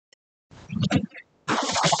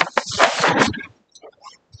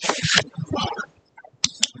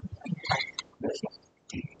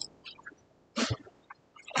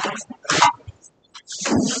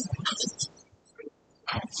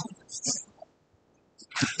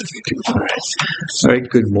All right,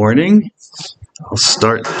 good morning. I'll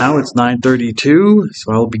start now. It's 9:32,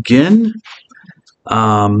 so I'll begin.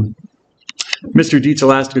 Mr.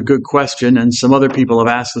 Dietzel asked a good question, and some other people have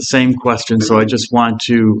asked the same question, so I just want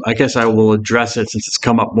to, I guess I will address it since it's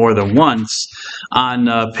come up more than once.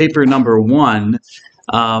 On paper number 1,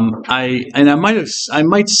 I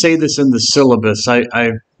might say this in the syllabus.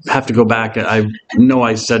 I have to go back. I know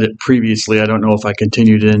I said it previously. I don't know if I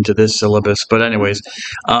continued it into this syllabus, but anyways,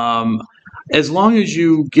 as long as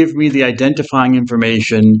you give me the identifying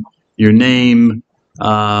information, your name,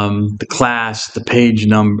 the class, the page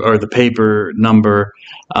number, or the paper number,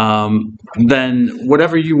 then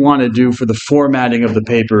whatever you want to do for the formatting of the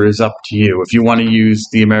paper is up to you. If you want to use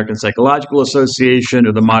the American Psychological Association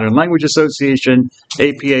or the Modern Language Association,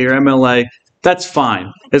 APA or MLA, that's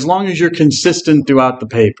fine, as long as you're consistent throughout the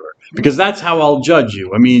paper, because that's how I'll judge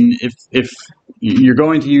you. I mean, if you're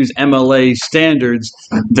going to use MLA standards,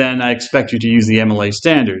 then I expect you to use the MLA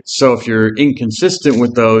standards. So if you're inconsistent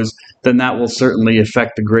with those, then that will certainly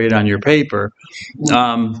affect the grade on your paper.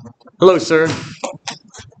 Hello, sir.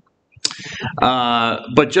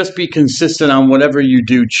 But just be consistent on whatever you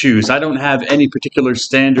do choose. I don't have any particular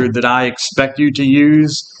standard that I expect you to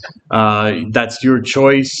use. That's your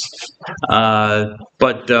choice.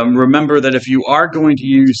 But remember that if you are going to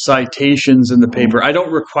use citations in the paper, I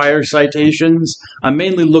don't require citations. I'm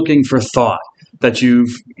mainly looking for thought, that you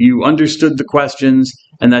understood the questions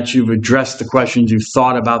and that you've addressed the questions, you've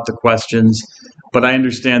thought about the questions. But I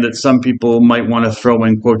understand that some people might want to throw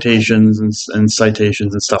in quotations and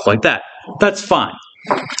citations and stuff like that. That's fine.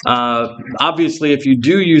 Obviously, if you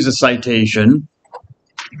do use a citation,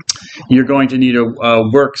 you're going to need a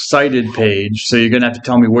works cited page, so you're going to have to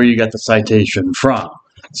tell me where you got the citation from.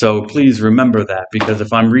 So please remember that, because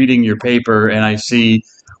if I'm reading your paper and I see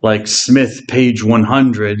like Smith page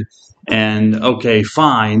 100, and okay,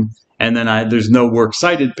 fine, and then there's no works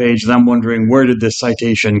cited page, and I'm wondering, where did this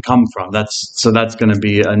citation come from? That's going to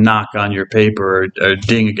be a knock on your paper, or a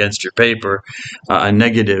ding against your paper, a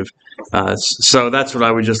negative. So that's what I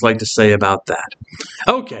would just like to say about that.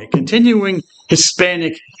 Okay, continuing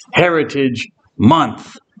Hispanic Heritage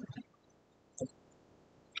Month.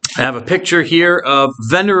 I have a picture here of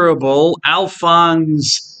Venerable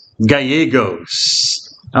Alphonse Gallegos.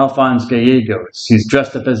 Alphonse Gallegos. He's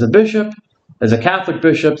dressed up as a bishop, as a Catholic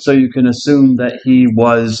bishop, so you can assume that he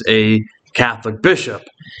was a Catholic bishop.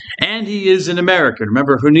 And he is an American.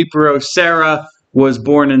 Remember, Junipero Serra was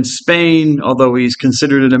born in Spain, although he's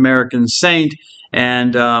considered an American saint.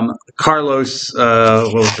 And Carlos,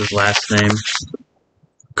 what was his last name?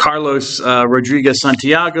 Carlos Rodriguez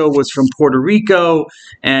Santiago was from Puerto Rico,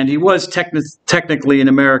 and he was technically an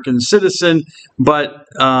American citizen, but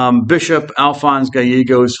Bishop Alphonse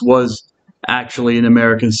Gallegos was actually an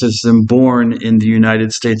American citizen born in the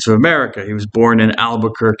United States of America. He was born in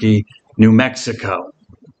Albuquerque, New Mexico.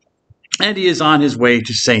 And he is on his way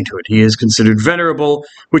to sainthood. He is considered venerable,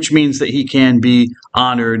 which means that he can be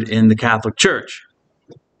honored in the Catholic Church.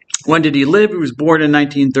 When did he live? He was born in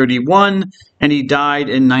 1931, and he died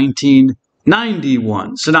in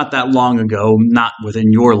 1991. So not that long ago, not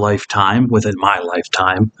within your lifetime, within my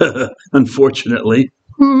lifetime, unfortunately.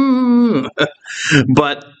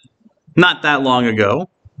 But not that long ago.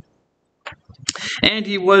 And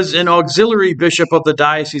he was an auxiliary bishop of the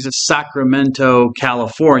Diocese of Sacramento,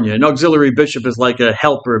 California. An auxiliary bishop is like a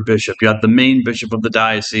helper bishop. You have the main bishop of the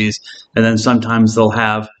diocese, and then sometimes they'll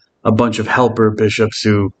have a bunch of helper bishops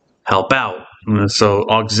who help out. So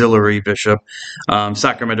auxiliary bishop,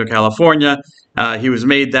 Sacramento, California. He was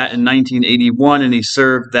made that in 1981, and he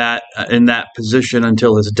served that in that position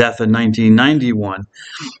until his death in 1991.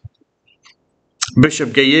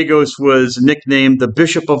 Bishop Gallegos was nicknamed the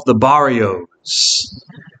Bishop of the Barrios.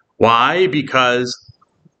 Why? Because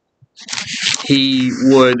he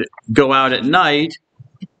would go out at night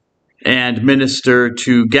and minister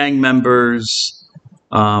to gang members,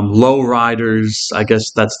 lowriders. I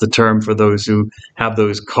guess that's the term for those who have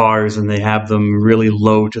those cars and they have them really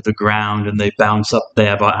low to the ground and they bounce up. They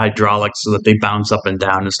have hydraulics so that they bounce up and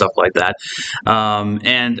down and stuff like that.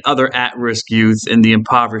 And other at-risk youth in the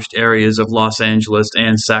impoverished areas of Los Angeles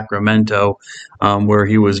and Sacramento, where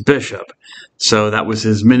he was bishop. So that was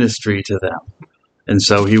his ministry to them. And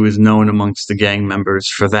so he was known amongst the gang members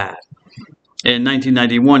for that. In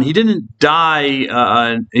 1991, he didn't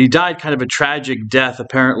die. He died kind of a tragic death.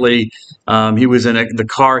 Apparently, he was in the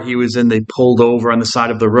car he was in. They pulled over on the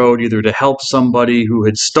side of the road, either to help somebody who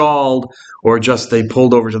had stalled, or just they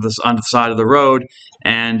pulled over to on the side of the road,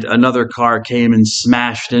 and another car came and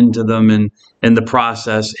smashed into them, and in the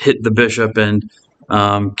process hit the bishop and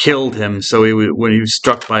killed him. So when he was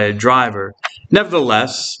struck by a driver.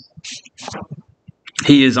 Nevertheless,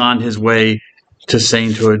 he is on his way to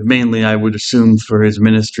sainthood, mainly, I would assume, for his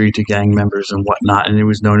ministry to gang members and whatnot, and he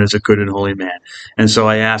was known as a good and holy man. And so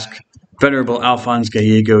I ask Venerable Alphonse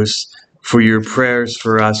Gallegos for your prayers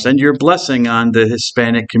for us and your blessing on the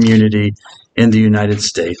Hispanic community in the United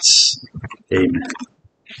States. Amen.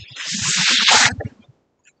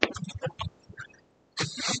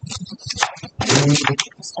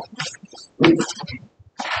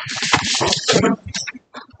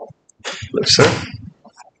 Look, sir.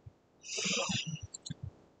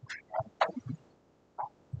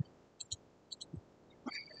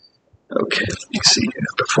 Okay, let me see here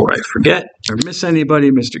before I forget or miss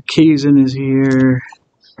anybody. Mr. Kazin is here.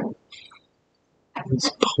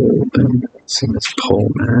 Ms. Pullman. Let's see, Ms.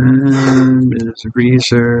 Pullman. Ms.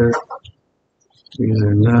 Reeser.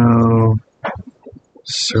 Reeser, no.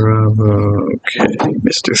 Saravo. Okay,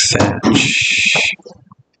 Mr. Thatch.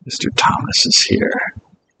 Mr. Thomas is here.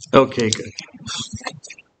 Okay, good.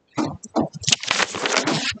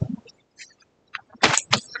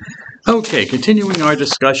 Okay, continuing our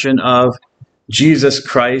discussion of Jesus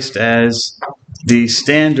Christ as the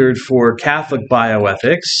standard for Catholic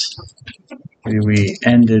bioethics. We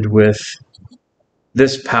ended with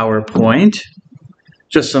this PowerPoint.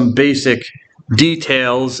 Just some basic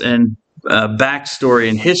details and backstory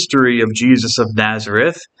and history of Jesus of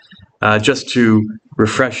Nazareth. Just to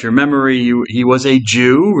refresh your memory, he was a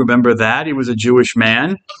Jew. Remember that. He was a Jewish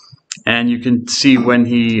man. And you can see when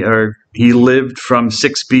he lived from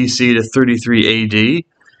 6 BC to 33 AD.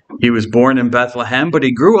 He was born in Bethlehem, but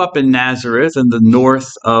he grew up in Nazareth in the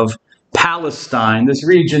north of Palestine. This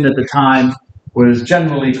region at the time was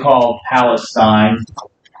generally called Palestine.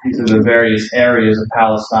 These are the various areas of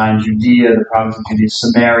Palestine: Judea, the province of Judea,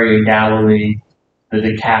 Samaria, Galilee, the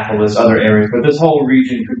Decapolis, other areas. But this whole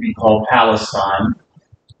region could be called Palestine,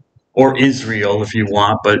 or Israel if you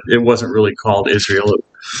want, but it wasn't really called Israel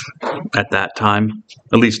at that time,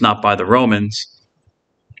 at least not by the Romans.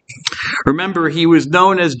 Remember, he's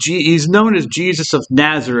known as Jesus of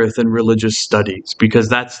Nazareth in religious studies because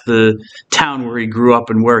that's the town where he grew up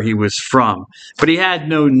and where he was from. But he had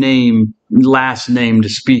no last name to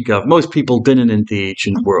speak of. Most people didn't in the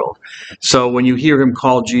ancient world. So when you hear him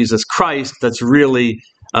called Jesus Christ, that's really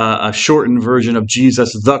a shortened version of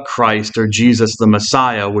Jesus the Christ or Jesus the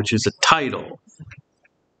Messiah, which is a title.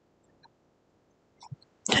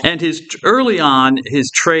 And early on, his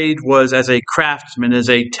trade was as a craftsman, as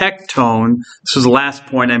a tectone. This was the last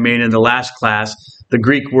point I made in the last class. The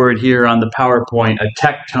Greek word here on the PowerPoint, a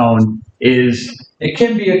tectone,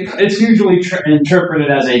 it's usually interpreted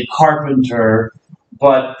as a carpenter,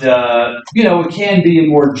 but it can be a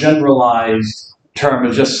more generalized term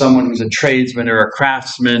of just someone who's a tradesman or a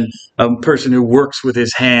craftsman, a person who works with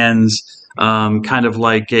his hands, kind of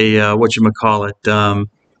like a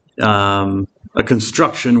a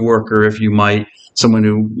construction worker, if you might, someone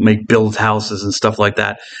who builds houses and stuff like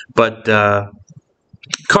that. But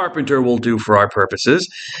carpenter will do for our purposes.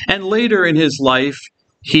 And later in his life,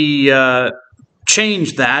 he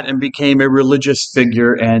changed that and became a religious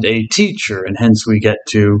figure and a teacher. And hence we get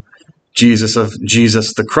to Jesus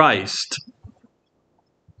the Christ.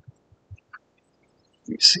 Let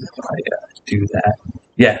me see if I do that.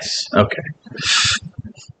 Yes, okay.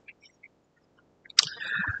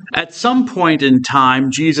 At some point in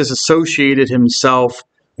time, Jesus associated himself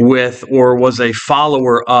with, or was a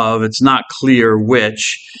follower of, it's not clear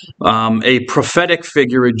which, a prophetic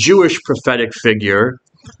figure, a Jewish prophetic figure,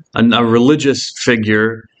 a religious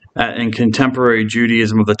figure in contemporary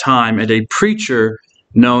Judaism of the time, and a preacher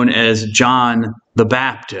known as John the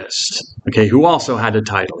Baptist, okay, who also had a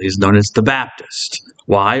title. He's known as the Baptist.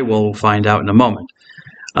 Why? We'll find out in a moment.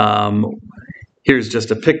 Here's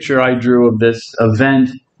just a picture I drew of this event.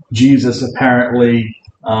 Jesus apparently,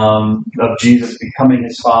 of Jesus becoming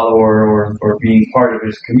his follower or being part of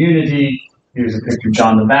his community. Here's a picture of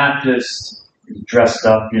John the Baptist. He's dressed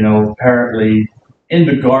up, apparently in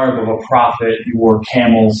the garb of a prophet. He wore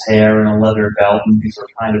camel's hair and a leather belt, and these are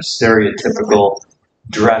kind of stereotypical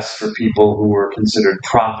dress for people who were considered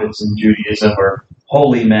prophets in Judaism or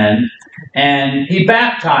holy men. And he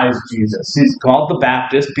baptized Jesus. He's called the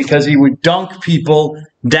Baptist because he would dunk people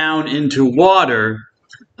down into water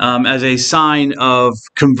as a sign of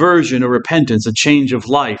conversion or repentance, a change of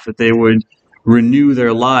life, that they would renew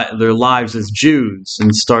their lives as Jews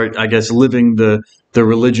and start, I guess, living the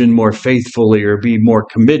religion more faithfully or be more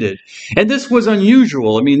committed. And this was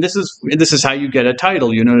unusual. I mean, this is how you get a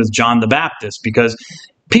title, as John the Baptist, because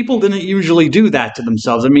people didn't usually do that to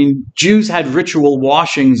themselves. I mean, Jews had ritual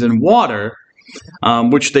washings in water,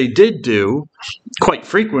 which they did do quite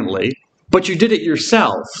frequently, but you did it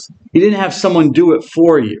yourself. You didn't have someone do it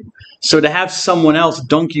for you. So to have someone else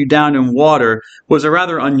dunk you down in water was a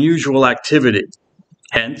rather unusual activity.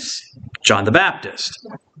 Hence, John the Baptist.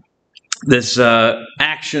 This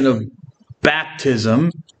action of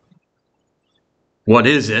baptism, what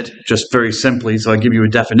is it? Just very simply, so I'll give you a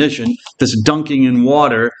definition. This dunking in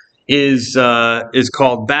water is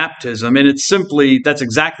called baptism, and it's simply, that's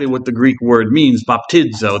exactly what the Greek word means,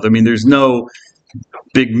 baptizo. I mean, there's no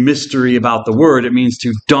big mystery about the word. It means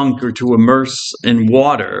to dunk or to immerse in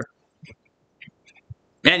water.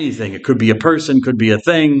 Anything. It could be a person, could be a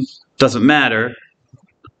thing, doesn't matter.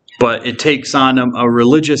 But it takes on a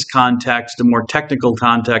religious context, a more technical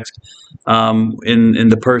context, in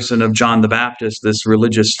the person of John the Baptist, this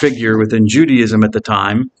religious figure within Judaism at the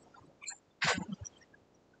time.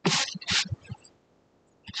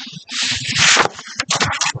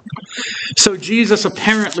 So Jesus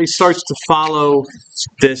apparently starts to follow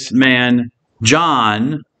this man,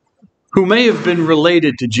 John, who may have been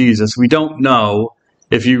related to Jesus. We don't know.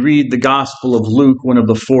 If you read the Gospel of Luke, one of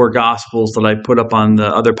the 4 Gospels that I put up on the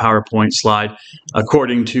other PowerPoint slide,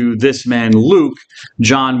 according to this man Luke,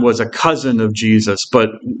 John was a cousin of Jesus. But,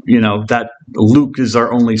 you know, that Luke is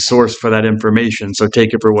our only source for that information, so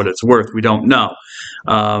take it for what it's worth. We don't know.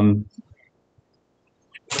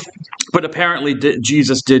 But apparently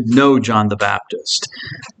Jesus did know John the Baptist.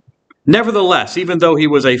 Nevertheless, even though he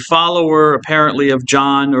was a follower apparently of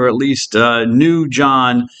John, or at least knew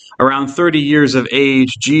John, around 30 years of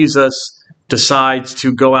age, Jesus decides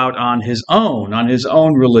to go out on his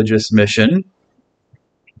own religious mission.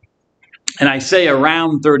 And I say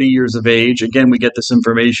around 30 years of age. Again, we get this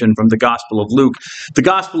information from the Gospel of Luke. The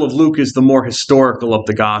Gospel of Luke is the more historical of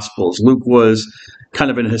the Gospels. Luke was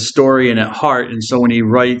kind of an historian at heart, and so when he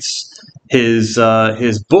writes his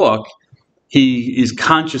book, he is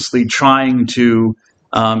consciously trying to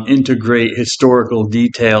integrate historical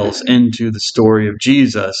details into the story of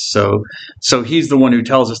Jesus. So he's the one who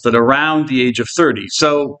tells us that around the age of 30.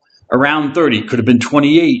 So around 30, could have been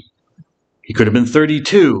 28. He could have been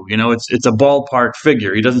 32. You know, it's a ballpark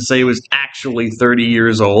figure. He doesn't say he was actually 30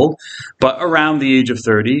 years old, but around the age of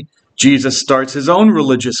 30, Jesus starts his own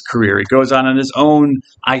religious career. He goes on his own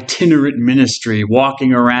itinerant ministry,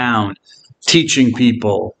 walking around, teaching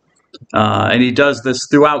people. And he does this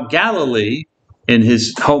throughout Galilee, in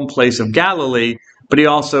his home place of Galilee, but he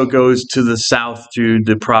also goes to the south to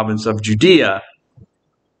the province of Judea.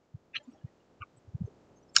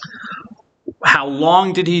 How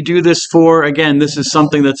long did he do this for? Again, this is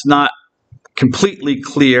something that's not completely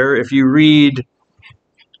clear. If you read,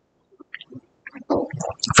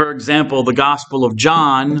 for example, the Gospel of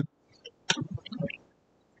John,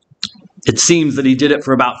 it seems that he did it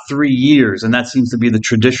for about 3 years, and that seems to be the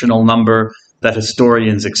traditional number that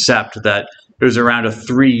historians accept, that it was around a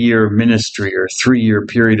 3-year ministry or 3-year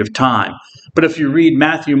period of time. But if you read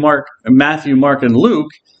Matthew, Mark, and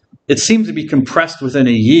Luke, it seems to be compressed within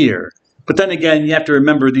a year. But then again, you have to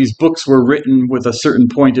remember these books were written with a certain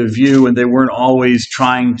point of view, and they weren't always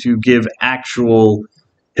trying to give actual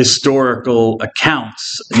historical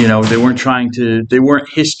accounts. You know, they weren't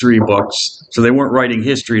history books, so they weren't writing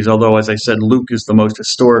histories, although, as I said, Luke is the most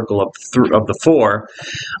historical of the 4.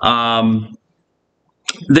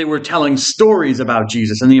 They were telling stories about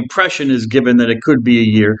Jesus, and the impression is given that it could be a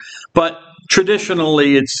year, but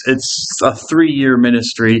traditionally it's a 3-year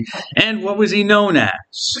ministry. And what was he known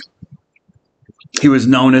as? He was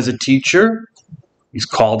known as a teacher. He's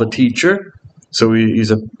called a teacher. So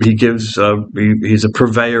he's a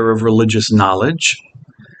purveyor of religious knowledge.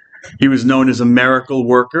 He was known as a miracle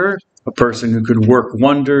worker, a person who could work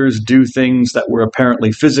wonders, do things that were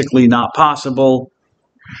apparently physically not possible.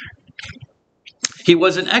 He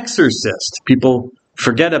was an exorcist. People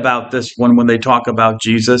forget about this one when they talk about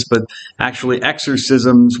Jesus, but actually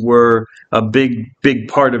exorcisms were a big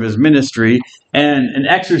part of his ministry. And an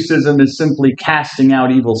exorcism is simply casting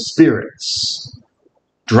out evil spirits,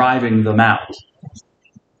 driving them out.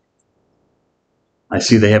 I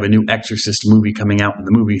see they have a new Exorcist movie coming out in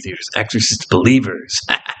the movie theaters, Exorcist Believers.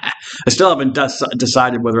 I still haven't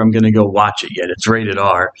decided whether I'm going to go watch it yet. It's rated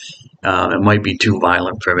R. It might be too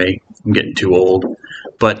violent for me. I'm getting too old.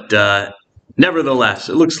 But nevertheless,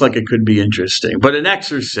 it looks like it could be interesting. But an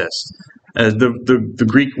exorcist, the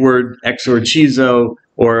Greek word exorchizo,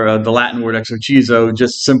 or the Latin word exorchizo,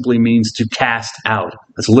 just simply means to cast out.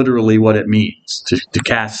 That's literally what it means, to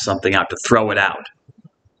cast something out, to throw it out.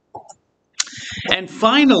 And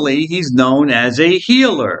finally, he's known as a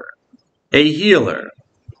healer. A healer.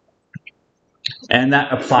 And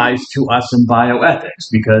that applies to us in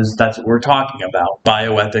bioethics, because that's what we're talking about.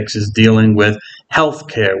 Bioethics is dealing with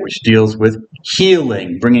healthcare, which deals with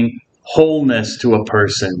healing, bringing wholeness to a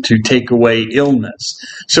person, to take away illness.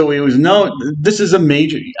 So it was obviously this is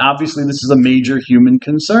a major human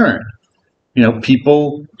concern.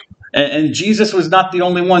 People, and Jesus was not the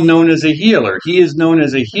only one known as a healer. He is known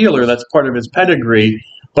as a healer. That's part of his pedigree.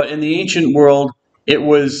 But in the ancient world, it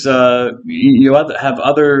was, you have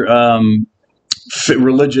other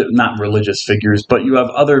not religious figures, but you have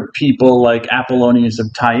other people like Apollonius of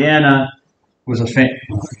Tyana, who was a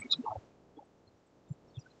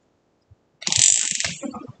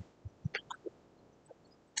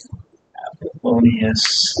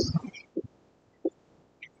Apollonius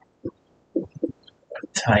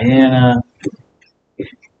Tyana,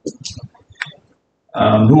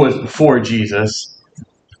 who was before Jesus.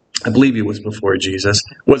 I believe he was before Jesus,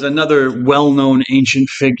 was another well-known ancient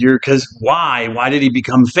figure. Because why? Why did he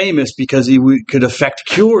become famous? Because he could effect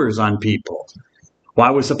cures on people.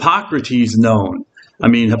 Why was Hippocrates known? I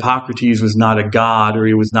mean, Hippocrates was not a god, or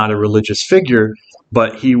he was not a religious figure,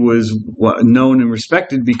 but he was known and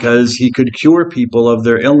respected because he could cure people of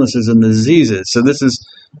their illnesses and diseases. So this seems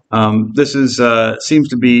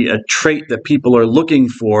to be a trait that people are looking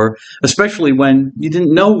for, especially when you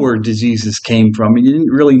didn't know where diseases came from and you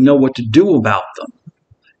didn't really know what to do about them.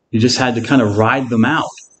 You just had to kind of ride them out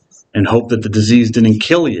and hope that the disease didn't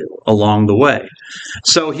kill you along the way.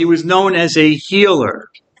 So he was known as a healer.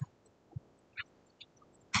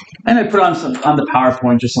 And I put on the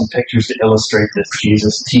PowerPoint just some pictures to illustrate this.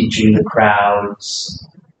 Jesus teaching the crowds,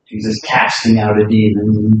 Jesus casting out a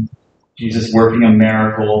demon, Jesus working a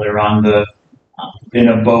miracle. They're in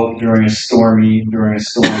a boat during a storm on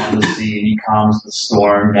the sea, and he calms the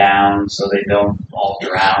storm down so they don't all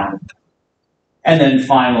drown. And then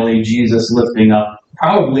finally, Jesus lifting up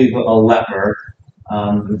probably a leper.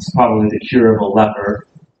 It's probably the cure of a leper.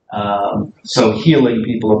 So healing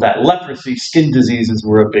people of that leprosy. Skin diseases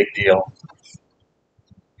were a big deal.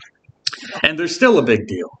 And they're still a big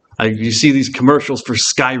deal. You see these commercials for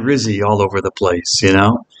Skyrizi all over the place,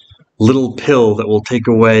 Little pill that will take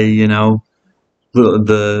away, the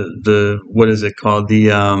what is it called?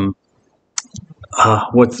 The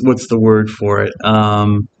what's the word for it?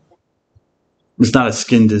 It's not a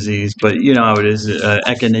skin disease, but you know how it is.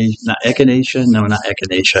 Echinacea, not echinacea. No, not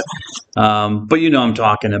echinacea. But I'm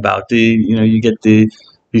talking about you get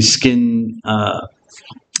these skin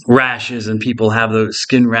rashes, and people have those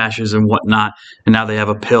skin rashes and whatnot, and now they have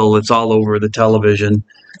a pill. It's all over the television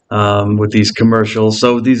with these commercials.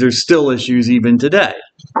 So these are still issues even today.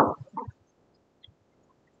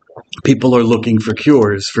 People are looking for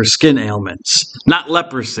cures for skin ailments, not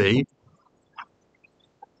leprosy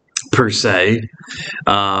per se,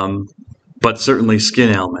 but certainly skin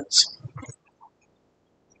ailments.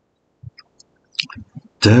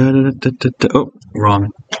 Oh,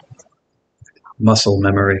 wrong. Muscle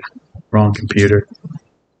memory. Wrong computer.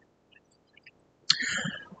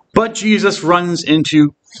 But Jesus runs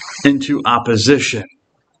into opposition.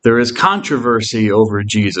 There is controversy over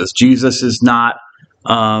Jesus. Jesus is not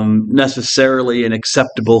necessarily an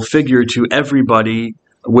acceptable figure to everybody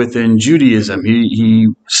within Judaism. He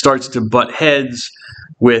starts to butt heads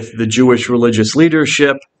with the Jewish religious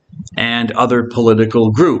leadership and other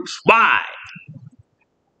political groups. Why?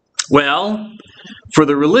 Well, for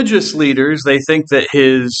the religious leaders, they think that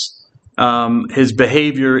his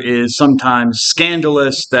behavior is sometimes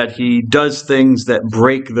scandalous, that he does things that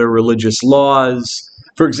break their religious laws.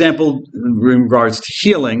 For example, in regards to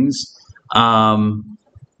healings,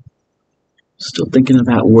 still thinking of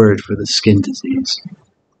that word for the skin disease.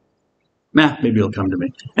 Maybe it'll come to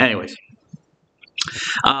me. Anyways,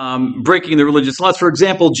 breaking the religious laws. For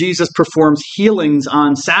example, Jesus performs healings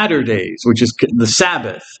on Saturdays, which is the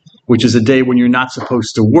Sabbath, which is a day when you're not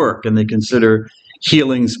supposed to work, and they consider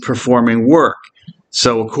healings performing work.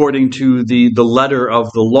 So according to the letter of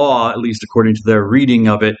the law, at least according to their reading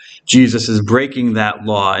of it, Jesus is breaking that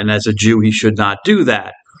law, and as a Jew, he should not do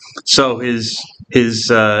that. So his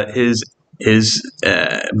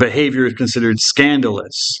behavior is considered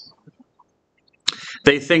scandalous.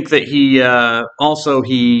 They think that he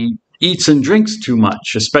eats and drinks too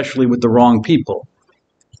much, especially with the wrong people.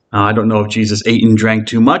 I don't know if Jesus ate and drank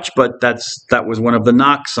too much, but that was one of the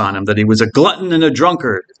knocks on him, that he was a glutton and a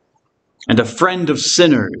drunkard and a friend of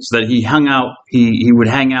sinners, that he would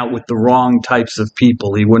hang out with the wrong types of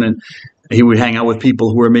people. He would hang out with people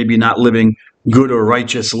who were maybe not living good or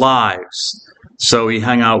righteous lives. So he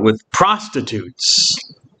hung out with prostitutes.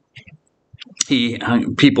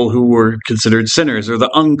 People who were considered sinners, or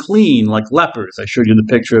the unclean, like lepers. I showed you the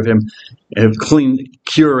picture of him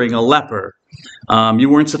curing a leper. You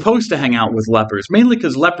weren't supposed to hang out with lepers, mainly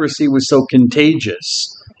because leprosy was so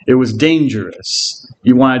contagious. It was dangerous.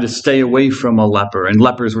 You wanted to stay away from a leper, and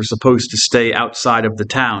lepers were supposed to stay outside of the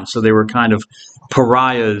town, so they were kind of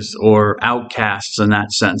pariahs or outcasts in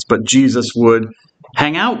that sense. But Jesus would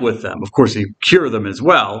hang out with them. Of course, he'd cure them as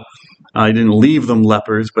well. He didn't leave them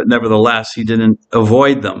lepers, but nevertheless, he didn't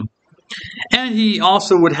avoid them. And he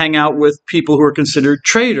also would hang out with people who were considered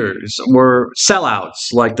traitors or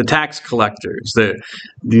sellouts, like the tax collectors.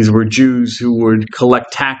 These were Jews who would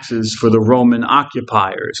collect taxes for the Roman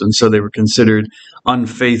occupiers, and so they were considered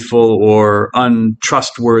unfaithful or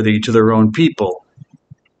untrustworthy to their own people.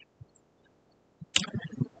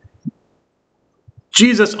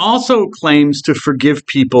 Jesus also claims to forgive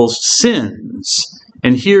people's sins.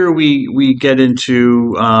 And here we get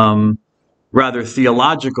into rather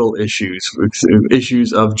theological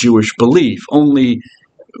issues of Jewish belief. Only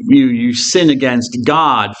you sin against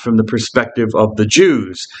God from the perspective of the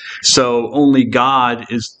Jews. So only God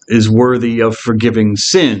is worthy of forgiving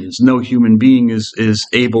sins. No human being is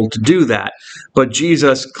able to do that. But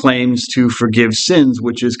Jesus claims to forgive sins,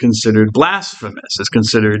 which is considered blasphemous. It's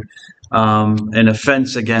considered an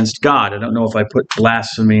offense against God. I don't know if I put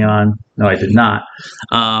blasphemy on. No, I did not.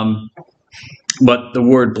 But the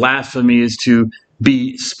word blasphemy is to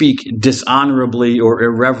speak dishonorably or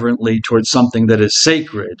irreverently towards something that is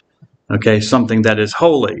sacred, okay, something that is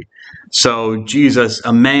holy. So Jesus,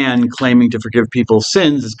 a man claiming to forgive people's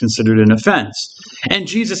sins, is considered an offense. And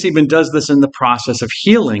Jesus even does this in the process of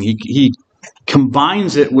healing. He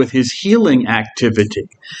combines it with his healing activity.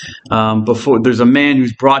 Before there's a man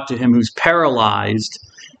who's brought to him who's paralyzed,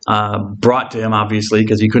 brought to him obviously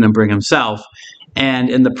because he couldn't bring himself.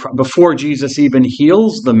 And before Jesus even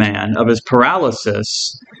heals the man of his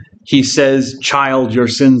paralysis, he says, "Child, your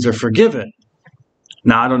sins are forgiven."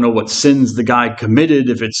 Now, I don't know what sins the guy committed,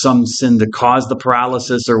 if it's some sin that caused the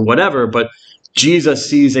paralysis or whatever, but Jesus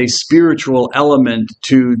sees a spiritual element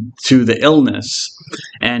to the illness,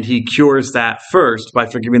 and he cures that first by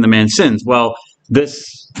forgiving the man's sins. Well,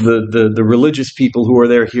 the religious people who are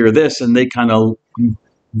there hear this, and they kind of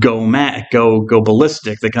go mad, go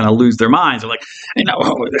ballistic. They kind of lose their minds. They're like, they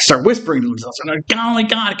start whispering to themselves, only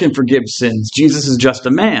God can forgive sins. Jesus is just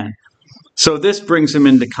a man. So this brings him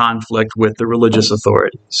into conflict with the religious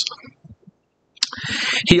authorities.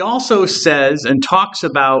 He also says and talks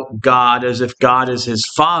about God as if God is his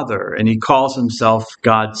father, and he calls himself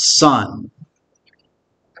God's son.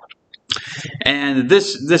 And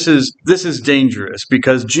this is dangerous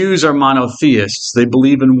because Jews are monotheists. They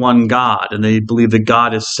believe in one God, and they believe that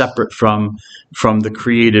God is separate from the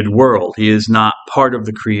created world. He is not part of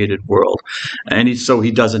the created world, and so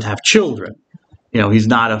he doesn't have children. He's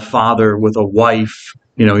not a father with a wife.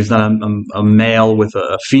 He's not a male with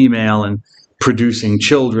a female and producing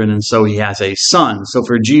children, and so he has a son. So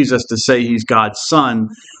for Jesus to say he's God's son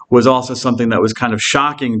was also something that was kind of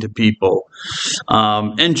shocking to people.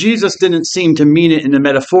 And Jesus didn't seem to mean it in a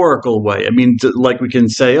metaphorical way. I mean, like we can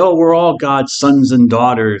say, oh, we're all God's sons and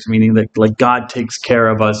daughters, meaning that like God takes care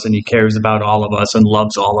of us and he cares about all of us and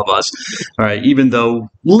loves all of us. All right, even though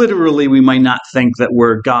literally we might not think that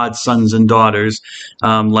we're God's sons and daughters,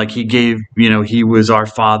 like he gave, he was our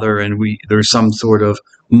father and there's some sort of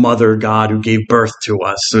mother God who gave birth to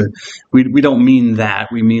us. So we don't mean that.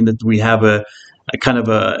 We mean that we have a kind of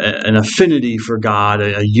an affinity for God,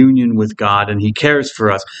 a union with God, and he cares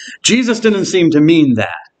for us. Jesus didn't seem to mean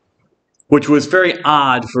that, which was very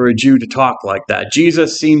odd for a Jew to talk like that.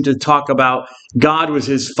 Jesus seemed to talk about God was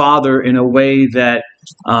his father in a way that,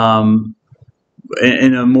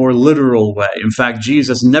 in a more literal way. In fact,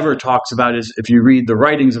 Jesus never talks about if you read the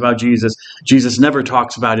writings about Jesus, Jesus never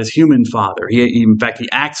talks about his human father. In fact, he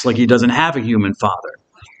acts like he doesn't have a human father,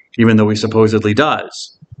 even though he supposedly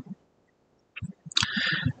does.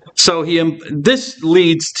 So this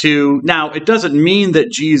leads to, now it doesn't mean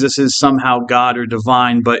that Jesus is somehow God or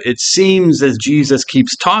divine, but it seems as Jesus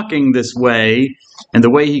keeps talking this way, and the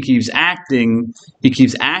way he keeps acting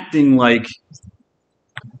like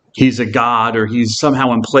he's a God, or he's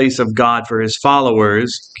somehow in place of God for his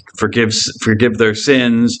followers, forgive their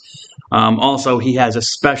sins. Also, he has a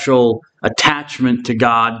special attachment to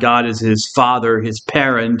God. God is his father, his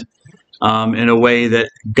parent, in a way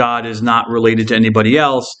that God is not related to anybody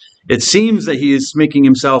else. It seems that he is making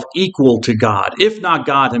himself equal to God, if not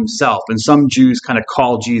God himself. And some Jews kind of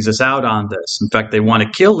call Jesus out on this. In fact, they want to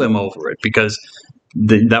kill him over it because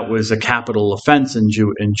that was a capital offense in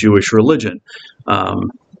Jewish religion.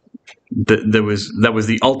 That was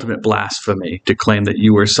the ultimate blasphemy, to claim that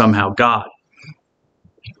you were somehow God.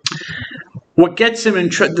 What gets him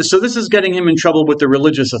in trouble, so this is getting him in trouble with the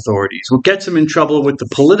religious authorities. What gets him in trouble with the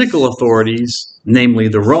political authorities, namely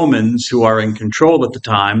the Romans, who are in control at the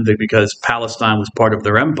time, because Palestine was part of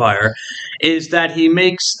their empire, is that he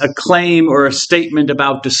makes a claim or a statement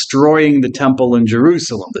about destroying the temple in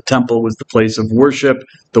Jerusalem. The temple was the place of worship,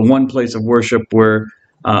 the one place of worship where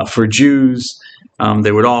for Jews.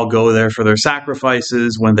 They would all go there for their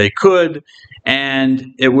sacrifices when they could.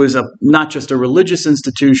 And it was not just a religious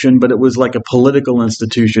institution, but it was like a political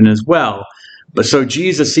institution as well. But so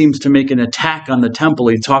Jesus seems to make an attack on the temple.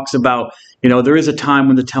 He talks about, there is a time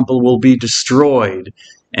when the temple will be destroyed,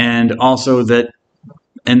 and also that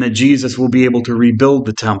Jesus will be able to rebuild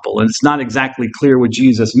the temple. And it's not exactly clear what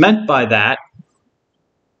Jesus meant by that,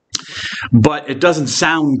 but it doesn't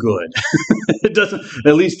sound good. It doesn't,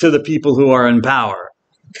 at least to the people who are in power.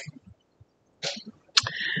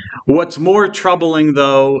 What's more troubling,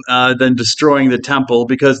 though, than destroying the temple,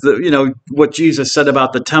 because what Jesus said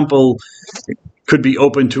about the temple could be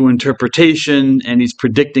open to interpretation, and he's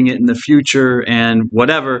predicting it in the future and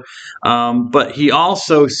whatever. But he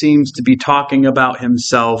also seems to be talking about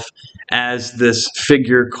himself as this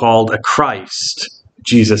figure called a Christ.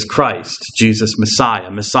 Jesus Christ, Jesus Messiah.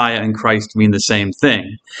 Messiah and Christ mean the same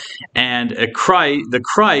thing. And the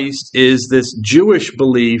Christ is this Jewish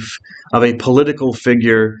belief of a political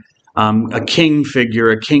figure, a king figure,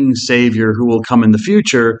 a king savior who will come in the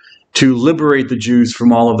future to liberate the Jews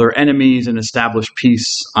from all of their enemies and establish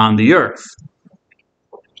peace on the earth.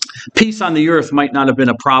 Peace on the earth might not have been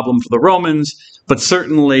a problem for the Romans, but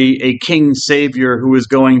certainly a king savior who is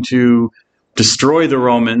going to destroy the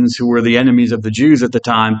Romans, who were the enemies of the Jews at the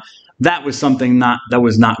time, that was something that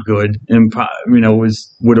was not good, and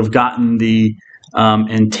would have gotten the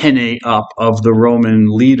antennae up of the Roman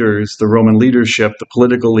leaders, the Roman leadership, the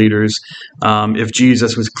political leaders, if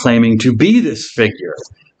Jesus was claiming to be this figure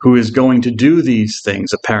who is going to do these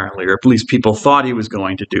things, apparently, or at least people thought he was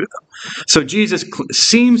going to do them. So Jesus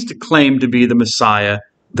seems to claim to be the Messiah,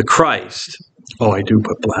 the Christ. Oh, I do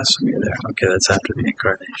put blasphemy there. Okay, that's after the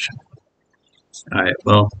incarnation. All right,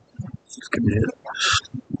 well, just give me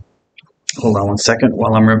hold on one second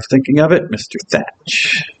while I'm thinking of it. Mr.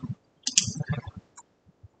 Thatch.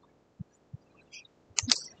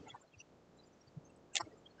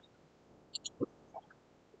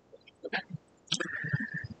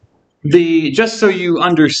 Just so you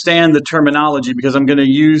understand the terminology, because I'm going to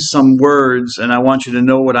use some words and I want you to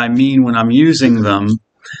know what I mean when I'm using them.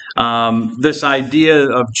 This idea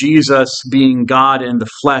of Jesus being God in the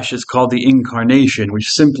flesh is called the incarnation, which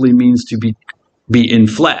simply means to be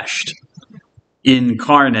infleshed.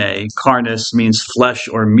 Incarne, carnis means flesh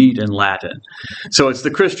or meat in Latin. So it's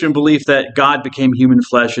the Christian belief that God became human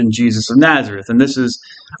flesh in Jesus of Nazareth. And this is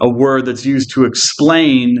a word that's used to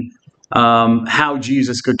explain how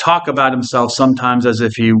Jesus could talk about himself sometimes as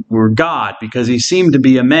if he were God, because he seemed to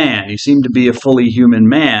be a man. He seemed to be a fully human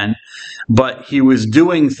man, but he was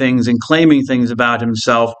doing things and claiming things about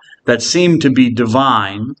himself that seemed to be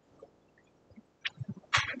divine.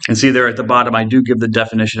 And see there at the bottom, I do give the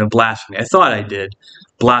definition of blasphemy. I thought I did.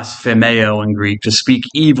 Blasphemeo in Greek, to speak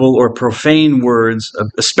evil or profane words,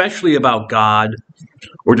 especially about God,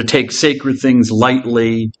 or to take sacred things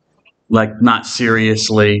lightly, like not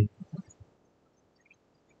seriously.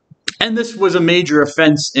 And this was a major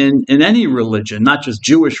offense in any religion, not just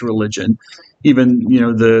Jewish religion. Even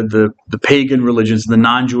the pagan religions, the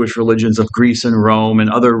non-Jewish religions of Greece and Rome, and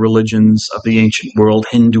other religions of the ancient world,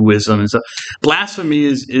 Hinduism and stuff. Blasphemy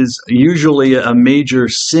is usually a major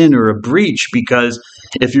sin or a breach, because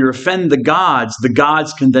if you offend the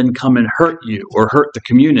gods can then come and hurt you or hurt the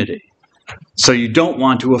community. So you don't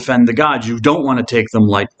want to offend the gods. You don't want to take them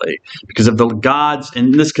lightly, because if the gods,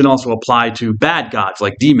 and this can also apply to bad gods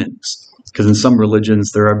like demons, because in some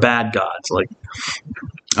religions there are bad gods. Like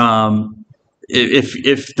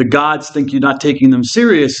if the gods think you're not taking them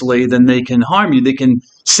seriously, then they can harm you. They can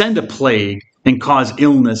send a plague and cause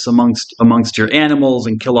illness amongst your animals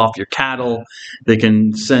and kill off your cattle. They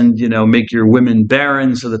can make your women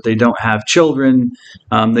barren so that they don't have children.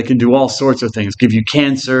 They can do all sorts of things, give you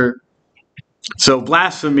cancer. So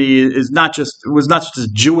blasphemy was not just a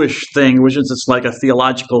Jewish thing. It was just like a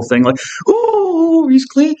theological thing, like, oh,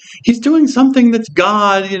 he's doing something that's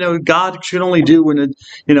God. God should only do when it,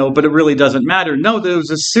 but it really doesn't matter. No, there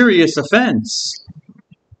was a serious offense.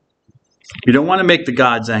 You don't want to make the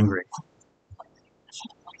gods angry.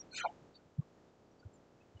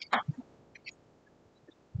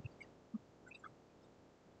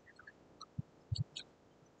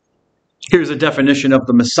 Here's a definition of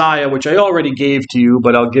the Messiah, which I already gave to you,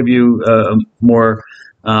 but I'll give you a more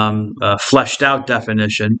fleshed out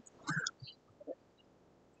definition.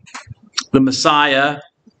 The Messiah,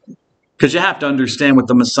 because you have to understand what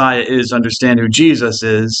the Messiah is, understand who Jesus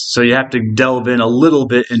is, so you have to delve in a little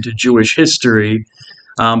bit into Jewish history.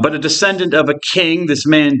 But a descendant of a king, this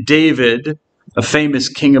man David, a famous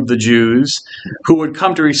king of the Jews, who would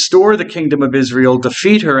come to restore the kingdom of Israel,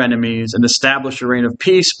 defeat her enemies, and establish a reign of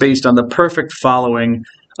peace based on the perfect following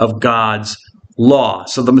of God's law.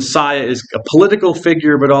 So the Messiah is a political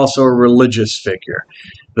figure, but also a religious figure.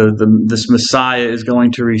 This Messiah is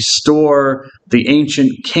going to restore the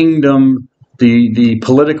ancient kingdom, the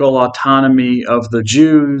political autonomy of the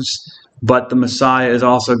Jews, but the Messiah is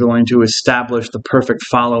also going to establish the perfect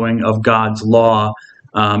following of God's law.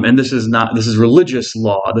 And this is religious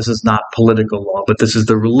law. This is not political law, but this is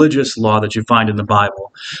the religious law that you find in the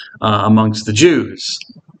Bible amongst the Jews.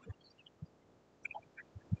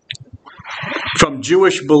 From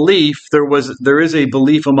Jewish belief, there is a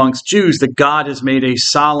belief amongst Jews that God has made a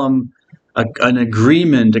solemn, an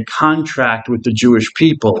agreement, a contract with the Jewish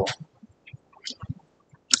people.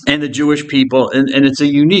 And the Jewish people, and it's a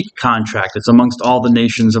unique contract. It's amongst all the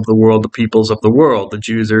nations of the world, the peoples of the world. The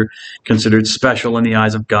Jews are considered special in the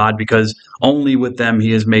eyes of God because only with them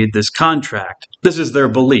he has made this contract. This is their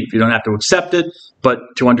belief. You don't have to accept it, but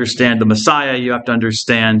to understand the Messiah, you have to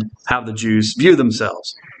understand how the Jews view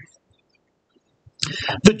themselves.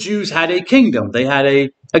 The Jews had a kingdom. They had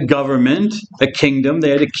a government, a kingdom. They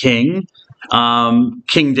had a king.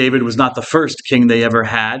 King David was not the first king they ever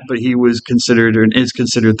had, but he was considered and is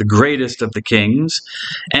considered the greatest of the kings.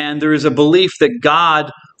 And there is a belief that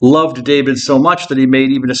God loved David so much that he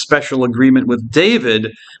made even a special agreement with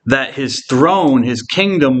David that his throne, his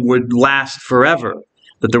kingdom would last forever,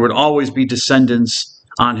 that there would always be descendants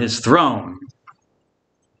on his throne.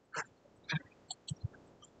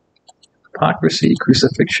 Hypocrisy,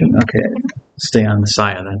 crucifixion. Okay, stay on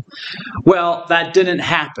Messiah then. Well, that didn't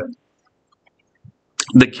happen.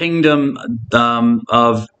 The kingdom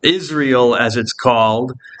of Israel, as it's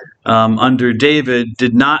called, under David,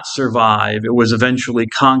 did not survive. It was eventually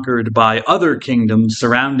conquered by other kingdoms,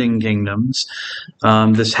 surrounding kingdoms.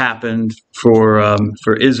 This happened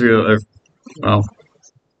for Israel. Well,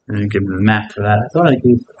 I didn't give them the map for that. I thought I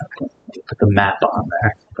put the map on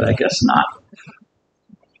there, but I guess not.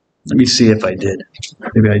 Let me see if I did.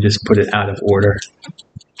 Maybe I just put it out of order.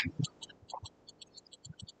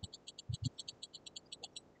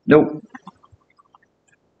 Nope.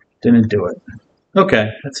 Didn't do it.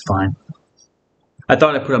 Okay, that's fine. I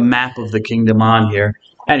thought I put a map of the kingdom on here.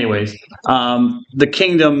 Anyways, the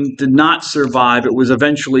kingdom did not survive. It was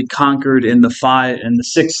eventually conquered in the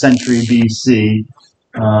 6th century BC.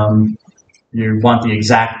 You want the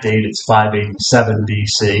exact date, it's 587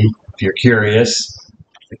 BC, if you're curious.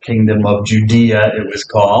 The kingdom of Judea, it was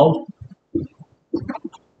called.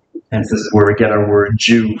 And this is where we get our word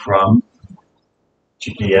Jew from,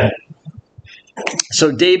 Judea.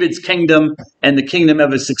 So David's kingdom and the kingdom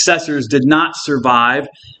of his successors did not survive.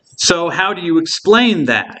 So how do you explain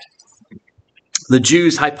that? The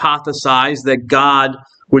Jews hypothesized that God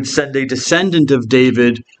would send a descendant of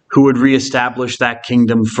David who would reestablish that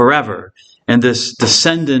kingdom forever. And this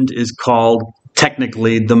descendant is called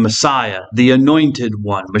technically the Messiah, the anointed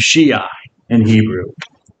one, Mashiach in Hebrew.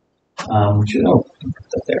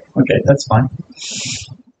 There. Okay, that's fine.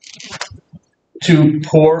 To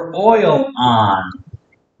pour oil on.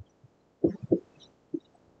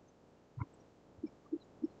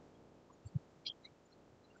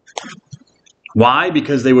 Why?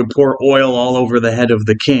 Because they would pour oil all over the head of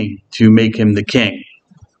the king to make him the king.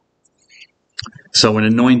 So an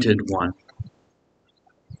anointed one.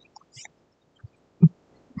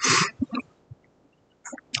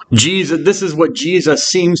 This is what Jesus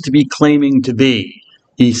seems to be claiming to be.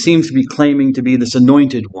 He seems to be claiming to be this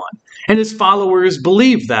anointed one. And his followers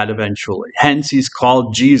believe that eventually. Hence, he's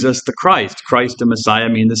called Jesus the Christ. Christ and Messiah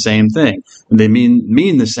mean the same thing. They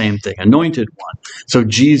mean the same thing, anointed one. So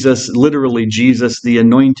Jesus, literally Jesus the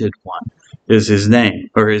anointed one, is his name,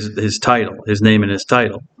 or his title, his name and his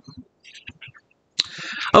title.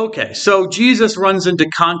 Okay, so Jesus runs into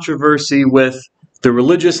controversy with the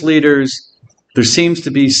religious leaders. There seems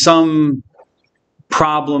to be some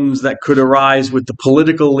problems that could arise with the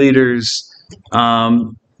political leaders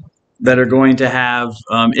that are going to have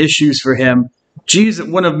issues for him.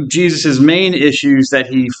 One of Jesus' main issues that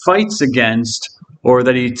he fights against, or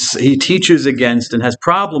that he teaches against and has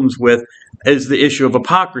problems with, is the issue of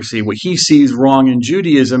hypocrisy. What he sees wrong in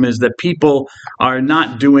Judaism is that people are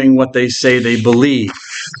not doing what they say they believe.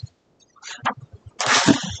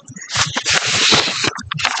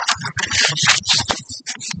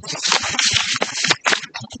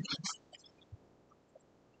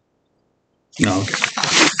 Okay.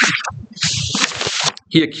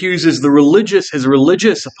 he accuses his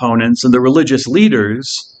religious opponents and the religious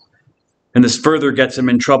leaders, and this further gets him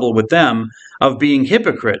in trouble with them, of being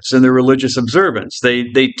hypocrites in their religious observance.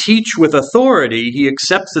 They teach with authority. He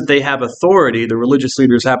accepts that they have authority, the religious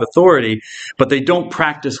leaders have authority, but they don't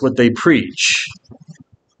practice what they preach.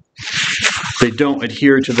 They don't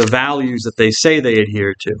adhere to the values that they say they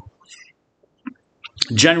adhere to.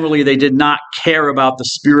 Generally, they did not care about the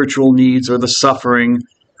spiritual needs or the suffering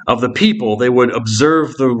of the people. They would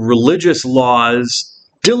observe the religious laws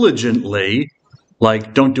diligently,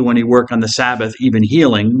 like don't do any work on the Sabbath, even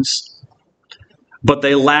healings, but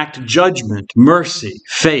they lacked judgment, mercy,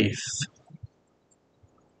 faith.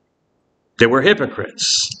 They were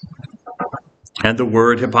hypocrites. And the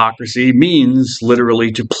word hypocrisy means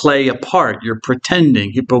literally to play a part. You're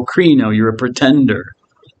pretending. Hypocrino, you're a pretender.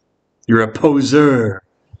 You're a poser,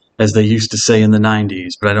 as they used to say in the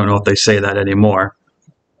 90s, but I don't know if they say that anymore.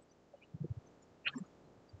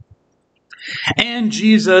 And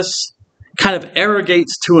Jesus kind of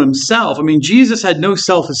arrogates to himself. I mean, Jesus had no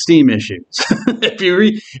self-esteem issues. If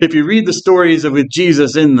you read the stories with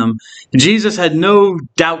Jesus in them, Jesus had no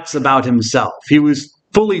doubts about himself. He was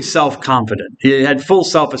fully self-confident. He had full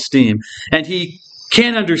self-esteem. And he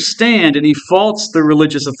can't understand, and he faults the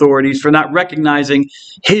religious authorities for not recognizing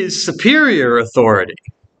his superior authority.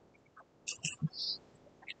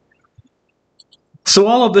 So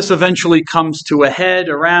all of this eventually comes to a head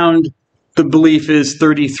around, the belief is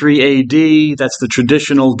 33 AD. That's the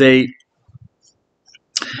traditional date.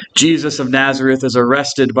 Jesus of Nazareth is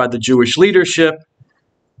arrested by the Jewish leadership.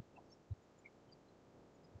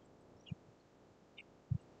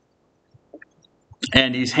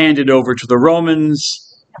 And he's handed over to the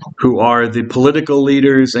Romans, who are the political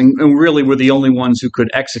leaders, and really were the only ones who could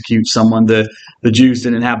execute someone. The Jews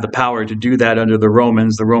didn't have the power to do that under the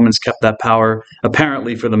Romans. The Romans kept that power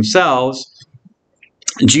apparently for themselves.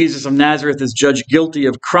 Jesus of Nazareth is judged guilty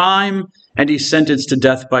of crime, and he's sentenced to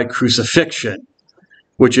death by crucifixion,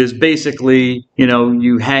 which is basically,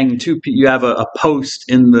 you hang you have a post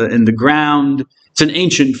in the ground. It's an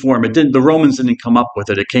ancient form. The Romans didn't come up with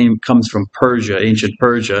it. It comes from Persia, ancient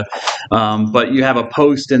Persia. But you have a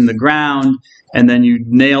post in the ground, and then you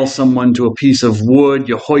nail someone to a piece of wood.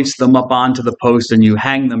 You hoist them up onto the post, and you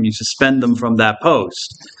hang them. You suspend them from that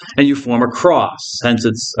post, and you form a cross. Hence,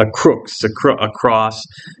 it's a crux, a cross,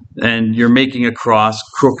 and you're making a cross.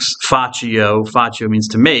 Crux facio. Facio means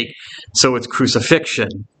to make, so it's crucifixion.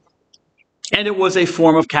 And it was a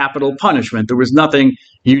form of capital punishment. There was nothing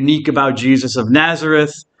unique about Jesus of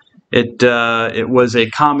Nazareth. It was a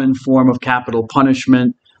common form of capital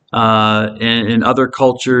punishment in other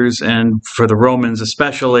cultures, and for the Romans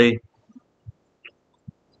especially.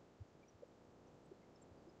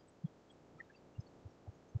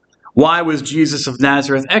 Why was Jesus of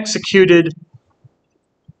Nazareth executed?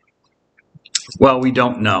 Well, we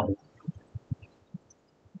don't know.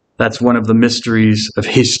 That's one of the mysteries of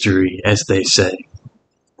history, as they say.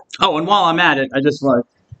 Oh, and while I'm at it, I just want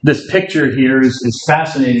this picture here is a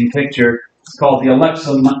fascinating picture. It's called the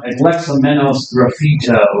Alexamenos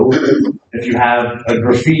graffito. If you have a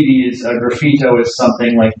graffito is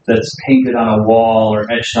something like that's painted on a wall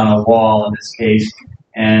or etched on a wall in this case.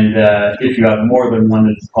 And if you have more than one,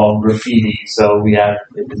 it's called graffiti. So we have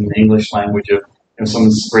in the English language of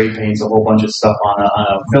someone spray paints a whole bunch of stuff on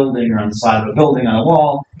a building or on the side of a building on a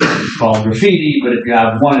wall. It's called graffiti. But if you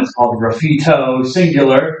have one, it's called graffito,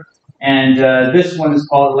 singular. And this one is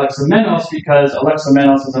called Alexamenos because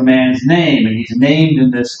Alexamenos is a man's name, and he's named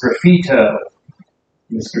in this graffito.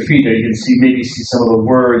 In this graffito, you can maybe see some of the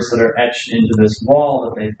words that are etched into this wall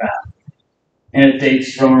that they found. And it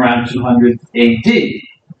dates from around 200 AD.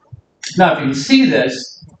 Now, if you can see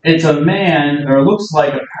this, it's a man, or it looks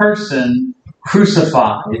like a person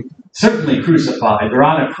crucified, certainly crucified. They're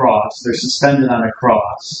on a cross. They're suspended on a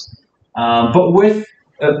cross. But with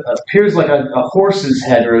appears like a horse's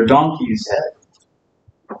head or a donkey's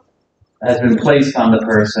head has been placed on the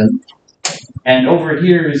person. And over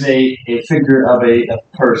here is a figure of a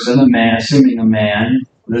person, a man, assuming a man,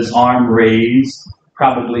 with his arm raised,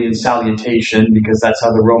 probably in salutation, because that's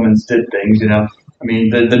how the Romans did things, I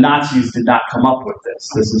mean, the Nazis did not come up with this.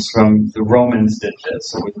 This is from the Romans did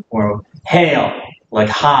this. It was a form of hail, like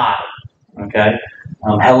hi, okay?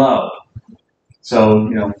 Hello.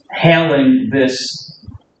 So, hailing this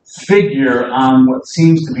figure on what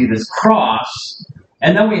seems to be this cross.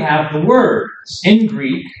 And then we have the words. In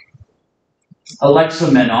Greek,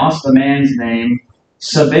 Alexamenos, the man's name,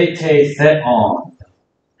 sabete theon.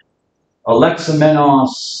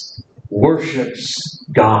 Alexamenos worships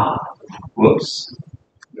God. Whoops.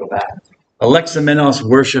 Go back. Alexamenos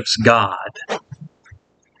worships God.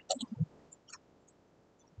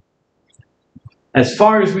 as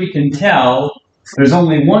far as we can tell, there's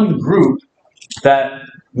only one group that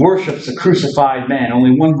worships a crucified man,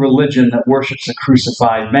 only one religion that worships a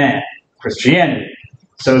crucified man, Christianity.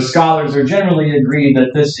 So scholars are generally agreed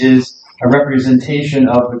that this is a representation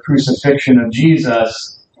of the crucifixion of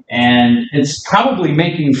Jesus, and it's probably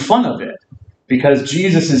making fun of it, because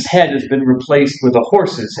Jesus' head has been replaced with a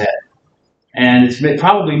horse's head. And it's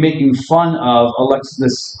probably making fun of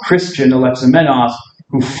this Christian, Alexamenos,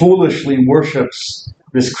 who foolishly worships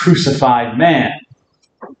this crucified man.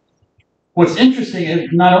 What's interesting is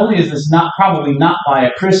not only is this probably not by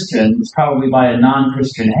a Christian, it's probably by a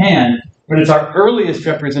non-Christian hand, but it's our earliest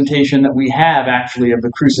representation that we have actually of the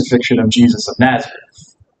crucifixion of Jesus of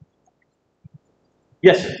Nazareth.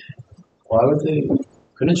 Yes, sir? Why would they?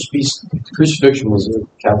 Couldn't it be, crucifixion was a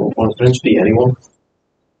capital punishment? Couldn't it be anyone?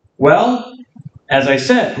 Well, as I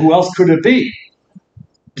said, who else could it be?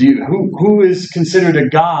 Who is considered a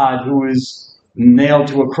god who is nailed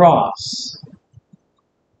to a cross?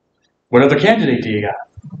 What other candidate do you got?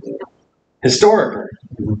 Historically.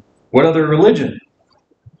 What other religion?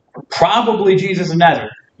 Probably Jesus of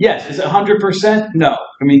Nazareth. Yes, is it 100%? No.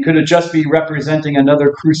 I mean, could it just be representing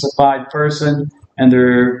another crucified person? And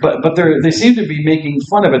they seem to be making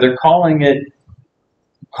fun of it. They're calling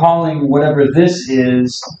whatever this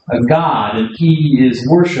is a god, and he is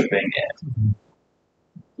worshiping it.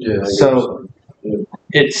 Yeah. So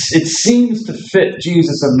it seems to fit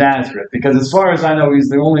Jesus of Nazareth, because as far as I know, he's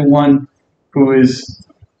the only one who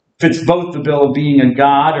fits both the bill of being a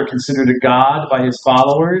god or considered a god by his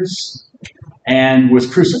followers and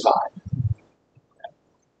was crucified.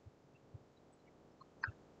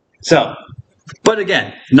 So, but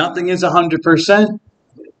again, nothing is 100%.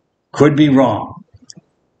 Could be wrong.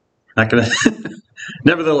 Not gonna.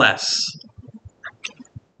 Nevertheless.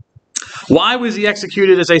 Why was he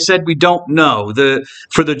executed? As I said, we don't know.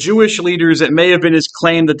 For the Jewish leaders, it may have been his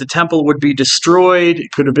claim that the temple would be destroyed.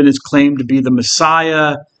 It could have been his claim to be the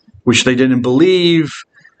Messiah, which they didn't believe.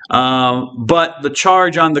 But the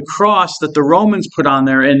charge on the cross that the Romans put on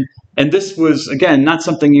there, and this was, again, not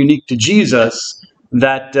something unique to Jesus,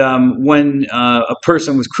 that when a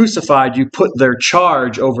person was crucified, you put their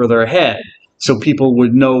charge over their head so people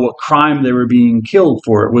would know what crime they were being killed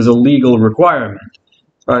for. It was a legal requirement.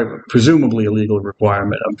 Presumably a legal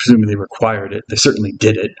requirement. I'm presuming they required it. They certainly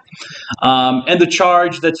did it. And the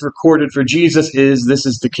charge that's recorded for Jesus is, "This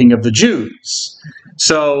is the King of the Jews."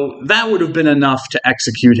 So that would have been enough to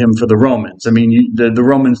execute him for the Romans. I mean, the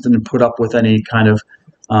Romans didn't put up with any kind of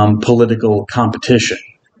political competition.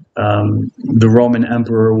 The Roman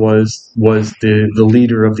emperor was the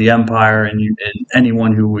leader of the empire, and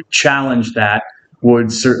anyone who would challenge that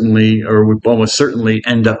would almost certainly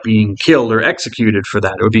end up being killed or executed for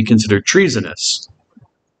that. It would be considered treasonous.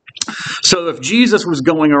 So if Jesus was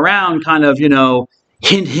going around kind of,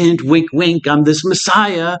 hint, hint, wink, wink, I'm this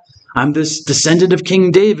Messiah, I'm this descendant of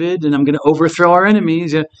King David, and I'm going to overthrow our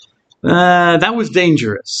enemies, that was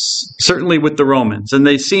dangerous, certainly with the Romans. And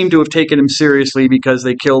they seem to have taken him seriously because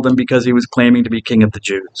they killed him because he was claiming to be King of the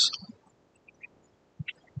Jews.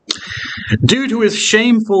 Due to his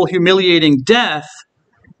shameful, humiliating death,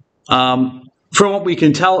 from what we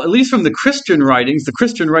can tell, at least from the Christian writings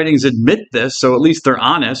admit this, so at least they're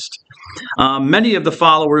honest. Many of the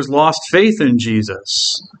followers lost faith in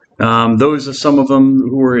Jesus. Those are some of them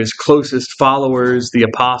who were his closest followers, the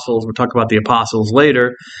apostles. We'll talk about the apostles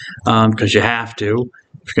later, because you have to,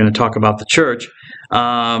 if you're going to talk about the church.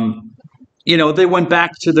 They went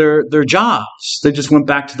back to their jobs. They just went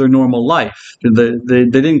back to their normal life. They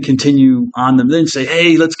didn't continue on them. They didn't say,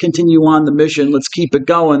 hey, let's continue on the mission. Let's keep it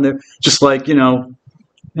going. They're just like,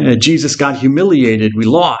 Jesus got humiliated. We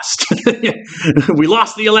lost. We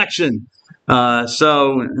lost the election.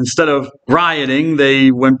 So instead of rioting,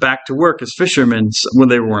 they went back to work as fishermen. Well,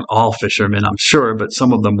 they weren't all fishermen, I'm sure, but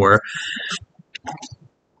some of them were.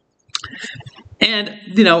 And,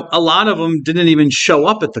 a lot of them didn't even show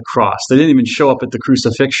up at the cross. They didn't even show up at the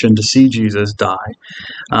crucifixion to see Jesus die.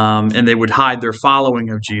 And they would hide their following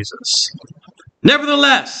of Jesus.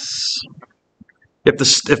 Nevertheless,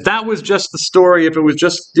 if that was just the story, if it was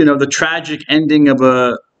just, the tragic ending of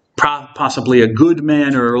possibly a good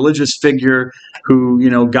man or a religious figure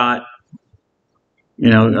who, got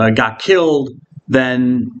killed,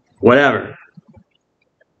 then whatever.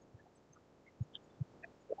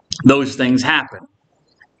 Those things happen.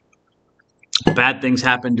 Bad things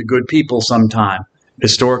happen to good people sometime.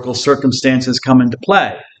 Historical circumstances come into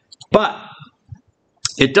play. But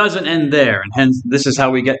it doesn't end there, and hence this is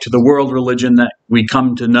how we get to the world religion that we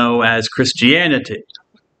come to know as Christianity.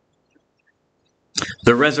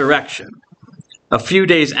 The resurrection. A few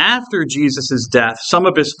days after Jesus' death, some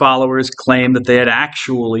of his followers claimed that they had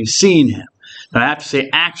actually seen him. And I have to say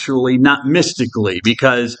actually, not mystically,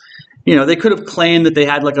 because they could have claimed that they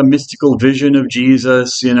had like a mystical vision of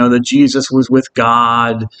Jesus, that Jesus was with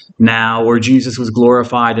God now, or Jesus was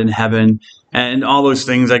glorified in heaven. And all those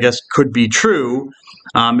things, I guess, could be true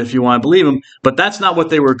if you want to believe them. But that's not what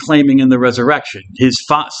they were claiming in the resurrection.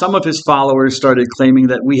 Some of his followers started claiming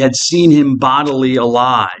that we had seen him bodily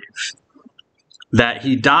alive, that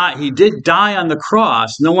he died. He did die on the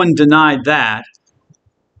cross. No one denied that.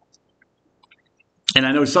 And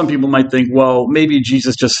I know some people might think, well, maybe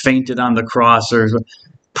Jesus just fainted on the cross, or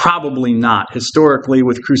probably not. Historically,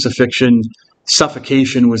 with crucifixion,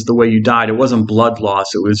 suffocation was the way you died. It wasn't blood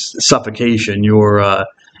loss; it was suffocation. Your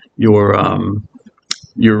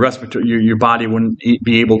respiratory, your body wouldn't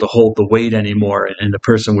be able to hold the weight anymore, and the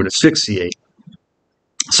person would asphyxiate.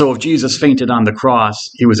 So if Jesus fainted on the cross,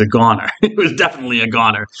 he was a goner. He was definitely a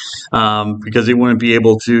goner, because he wouldn't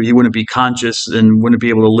be conscious and wouldn't be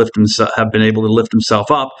able to have been able to lift himself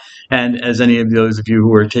up. And as any of those of you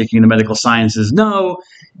who are taking the medical sciences know,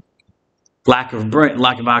 lack of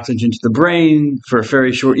oxygen to the brain for a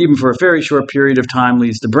very short period of time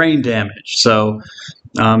leads to brain damage. So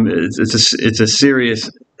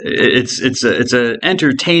it's an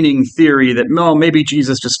entertaining theory that maybe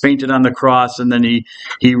Jesus just fainted on the cross and then he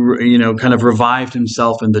kind of revived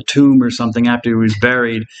himself in the tomb or something after he was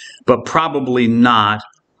buried, but probably not.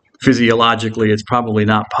 Physiologically, it's probably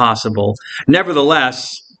not possible.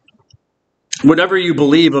 Nevertheless, whatever you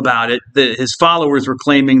believe about it, his followers were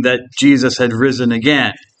claiming that Jesus had risen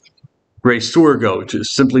again. Resurgo, which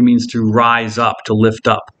simply means to rise up, to lift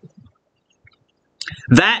up.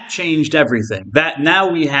 That changed everything. That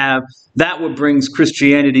what brings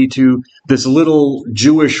Christianity to this little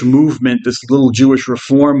Jewish movement, this little Jewish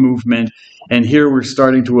reform movement, and here we're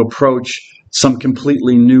starting to approach some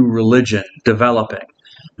completely new religion developing.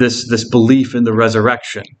 This belief in the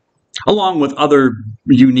resurrection, along with other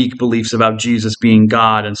unique beliefs about Jesus being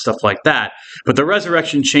God and stuff like that. But the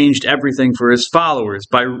resurrection changed everything for his followers.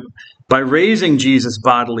 By raising Jesus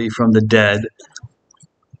bodily from the dead,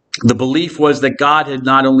 the belief was that God had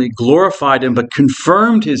not only glorified him, but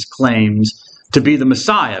confirmed his claims to be the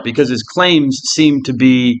Messiah, because his claims seemed to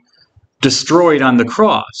be destroyed on the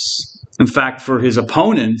cross. In fact, for his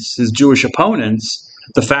opponents, his Jewish opponents,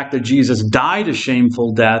 the fact that Jesus died a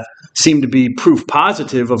shameful death seemed to be proof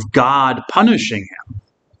positive of God punishing him,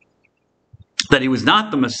 that he was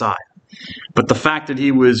not the Messiah. But the fact that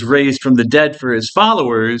he was raised from the dead for his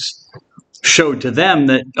followers showed to them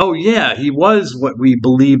that, oh yeah, he was what we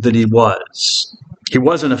believed that he was. He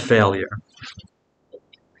wasn't a failure.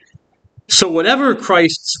 So whatever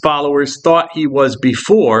Christ's followers thought he was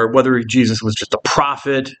before, whether Jesus was just a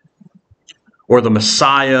prophet, or the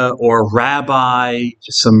Messiah, or a rabbi,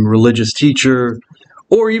 some religious teacher,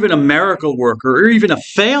 or even a miracle worker, or even a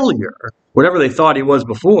failure, whatever they thought he was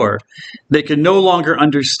before, they could no longer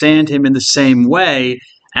understand him in the same way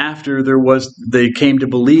after they came to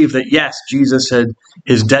believe that, yes,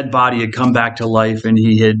 his dead body had come back to life and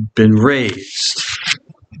he had been raised.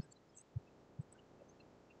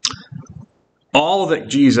 All that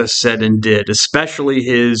Jesus said and did, especially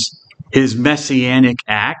his messianic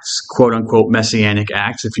acts, quote-unquote messianic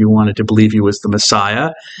acts, if you wanted to believe he was the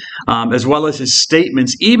Messiah, as well as his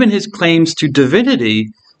statements, even his claims to divinity,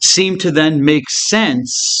 seem to then make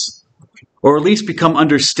sense, or at least become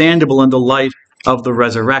understandable in the light of the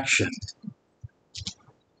resurrection.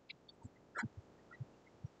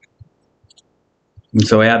 And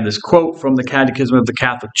so I have this quote from the Catechism of the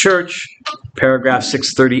Catholic Church, paragraph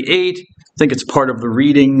 638. I think it's part of the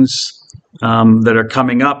readings that are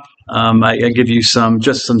coming up. I give you some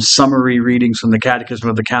summary readings from the Catechism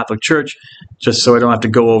of the Catholic Church, just so I don't have to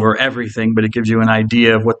go over everything, but it gives you an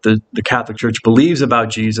idea of what the Catholic Church believes about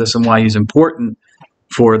Jesus and why he's important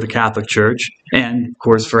for the Catholic Church, and of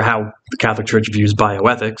course for how the Catholic Church views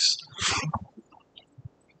bioethics.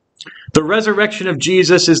 The resurrection of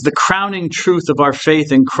Jesus is the crowning truth of our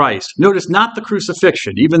faith in Christ. Notice, not the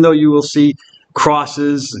crucifixion, even though you will see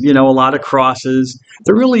crosses, a lot of crosses.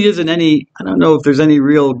 There really isn't any, I don't know if there's any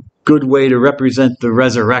real good way to represent the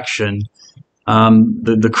resurrection.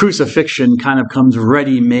 The crucifixion kind of comes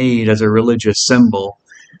ready-made as a religious symbol.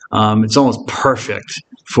 It's almost perfect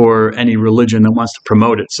for any religion that wants to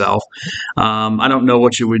promote itself. I don't know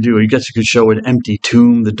what you would do. I guess you could show an empty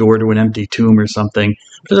tomb, the door to an empty tomb or something.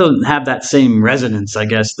 But it doesn't have that same resonance, I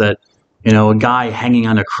guess, that a guy hanging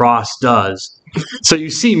on a cross does. So you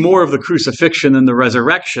see more of the crucifixion than the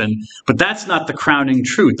resurrection, but that's not the crowning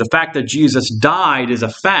truth. The fact that Jesus died is a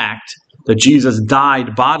fact, that Jesus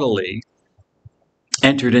died bodily,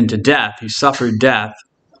 entered into death. He suffered death.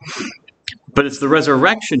 But it's the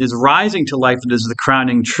resurrection, his rising to life, that is the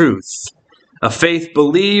crowning truth. A faith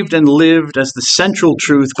believed and lived as the central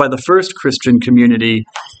truth by the first Christian community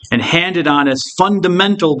and handed on as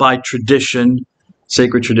fundamental by tradition,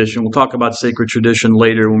 sacred tradition. We'll talk about sacred tradition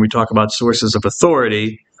later when we talk about sources of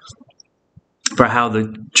authority for how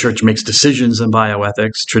the church makes decisions in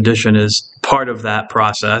bioethics. Tradition is part of that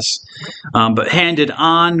process, but handed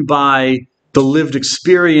on by the lived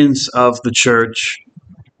experience of the church,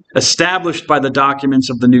 established by the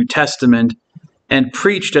documents of the New Testament, and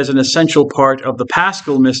preached as an essential part of the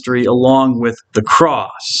Paschal mystery along with the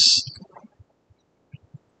cross.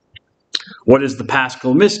 What is the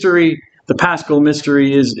Paschal mystery? The Paschal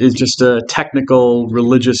mystery is just a technical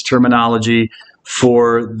religious terminology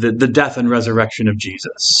for the death and resurrection of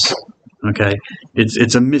Jesus. Okay,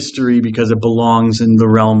 it's a mystery because it belongs in the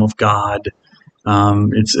realm of God.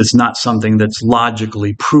 It's not something that's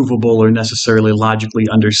logically provable or necessarily logically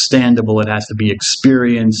understandable. It has to be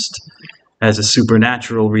experienced as a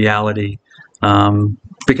supernatural reality,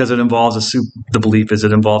 because it involves the belief is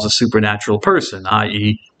it involves a supernatural person,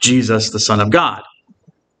 i.e. Jesus, the Son of God.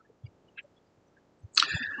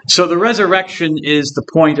 So the resurrection is the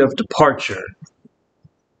point of departure.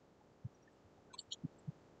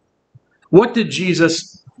 What did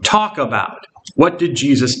Jesus talk about? What did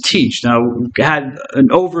Jesus teach? Now, we had an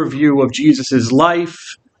overview of Jesus'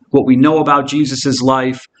 life, what we know about Jesus'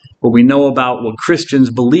 life, what we know about what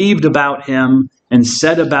Christians believed about him and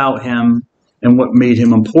said about him, and what made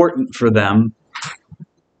him important for them.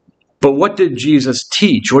 But what did Jesus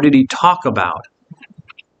teach? What did he talk about?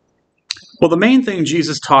 Well, the main thing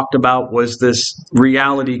Jesus talked about was this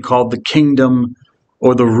reality called the kingdom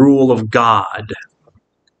or the rule of God.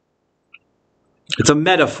 It's a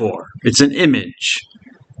metaphor. It's an image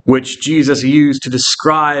which Jesus used to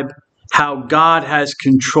describe how God has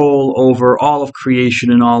control over all of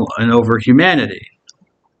creation and over humanity.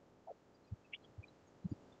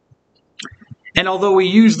 And although we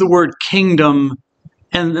use the word kingdom,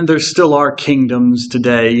 and there still are kingdoms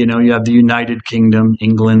today, you have the United Kingdom,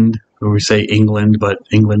 England, or we say England, but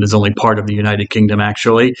England is only part of the United Kingdom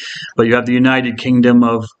actually. But you have the United Kingdom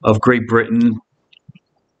of Great Britain.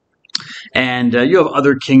 And you have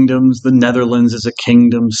other kingdoms. The Netherlands is a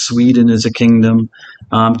kingdom. Sweden is a kingdom.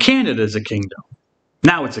 Canada is a kingdom.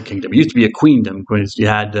 Now it's a kingdom. It used to be a queendom because you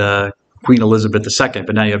had Queen Elizabeth II,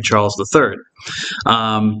 but now you have Charles III.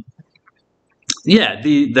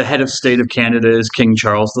 The head of state of Canada is King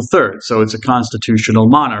Charles III. So it's a constitutional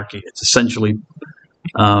monarchy. It's essentially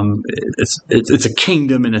it's a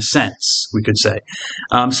kingdom in a sense, we could say.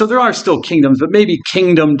 So there are still kingdoms, but maybe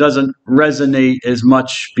kingdom doesn't resonate as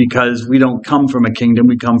much because we don't come from a kingdom.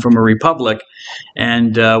 We come from a republic,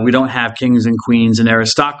 and we don't have kings and queens and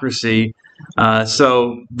aristocracy.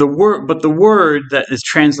 So the word that is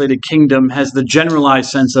translated kingdom has the generalized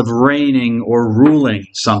sense of reigning or ruling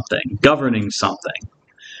something, governing something.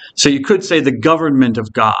 So you could say the government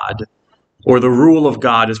of God, or the rule of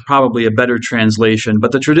God is probably a better translation,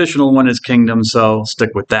 but the traditional one is kingdom, so stick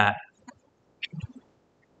with that.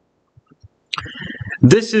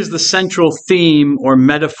 This is the central theme or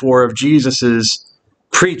metaphor of Jesus's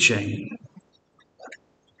preaching.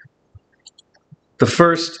 The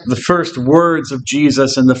first words of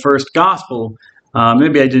Jesus in the first gospel,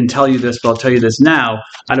 maybe I didn't tell you this, but I'll tell you this now.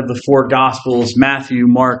 Out of the four gospels, Matthew,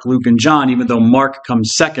 Mark, Luke, and John, even though Mark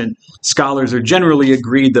comes second, scholars are generally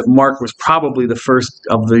agreed that Mark was probably the first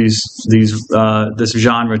of this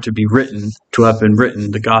genre to have been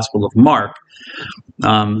written, the Gospel of Mark.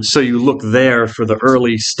 So you look there for the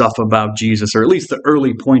early stuff about Jesus, or at least the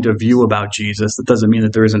early point of view about Jesus. That doesn't mean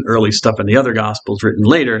that there isn't early stuff in the other Gospels written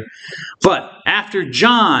later. But after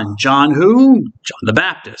John who? John the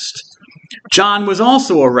Baptist. John was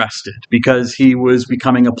also arrested because he was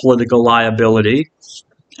becoming a political liability,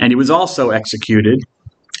 and he was also executed.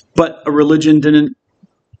 But a religion didn't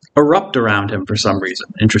erupt around him for some reason,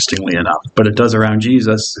 interestingly enough. But it does around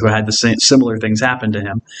Jesus, who had the same similar things happen to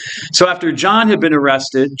him. So after John had been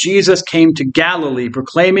arrested, Jesus came to Galilee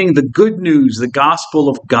proclaiming the good news, the gospel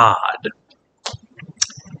of God.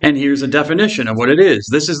 And here's a definition of what it is.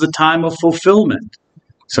 This is the time of fulfillment.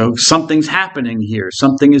 So something's happening here.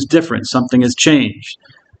 Something is different. Something has changed.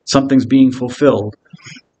 Something's being fulfilled.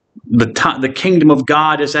 The kingdom of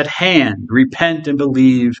God is at hand. Repent and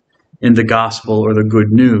believe in the gospel or the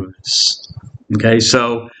good news. Okay,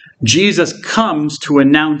 so Jesus comes to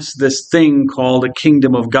announce this thing called a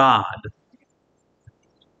kingdom of God.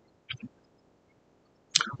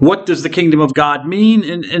 what does the kingdom of God mean?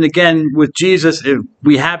 And again, with Jesus,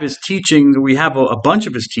 we have his teachings. We have a bunch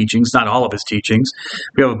of his teachings, not all of his teachings.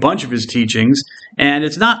 We have a bunch of his teachings, and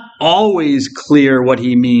it's not always clear what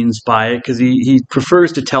he means by it, because he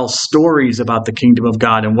prefers to tell stories about the kingdom of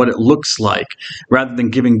God and what it looks like, rather than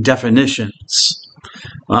giving definitions.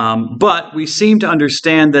 But we seem to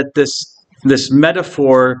understand that this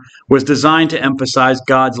metaphor was designed to emphasize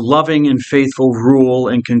God's loving and faithful rule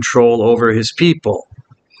and control over his people.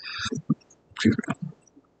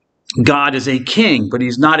 God is a king, but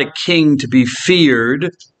he's not a king to be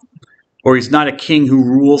feared, or he's not a king who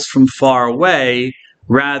rules from far away.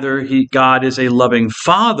 Rather, God is a loving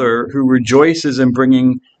father who rejoices in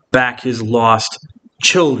bringing back his lost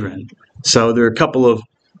children. So there are a couple of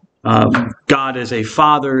God as a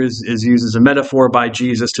father is used as a metaphor by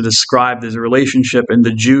Jesus to describe this relationship, and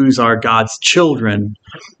the Jews are God's children,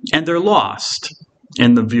 and they're lost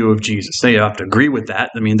in the view of Jesus. They have to agree with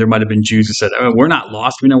that. I mean, there might have been Jews who said, "Oh, we're not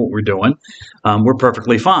lost. We know what we're doing. We're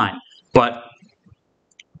perfectly fine." But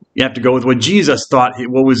you have to go with what Jesus thought,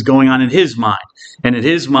 what was going on in his mind. And in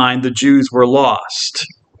his mind, the Jews were lost.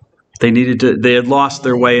 They had lost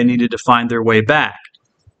their way and needed to find their way back.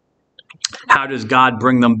 How does God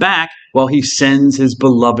bring them back? Well, he sends his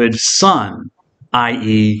beloved son,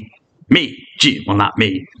 i.e. me. Well, not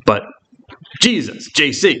me, but Jesus,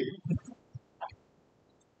 JC.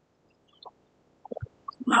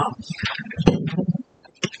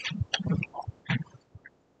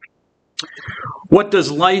 What does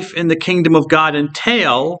life in the kingdom of God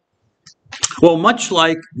entail? Well, much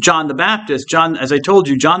like John the Baptist, as I told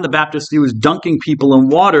you, John the Baptist, he was dunking people in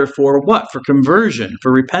water for what? For conversion,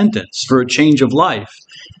 for repentance, for a change of life.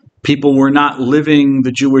 People were not living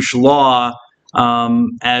the Jewish law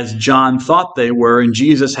as John thought they were, and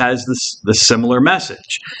Jesus has the similar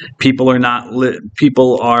message. People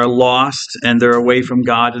are lost and they're away from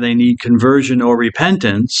God, and they need conversion or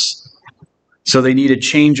repentance. So they need a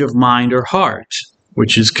change of mind or heart,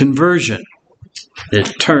 which is conversion.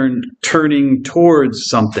 It turning towards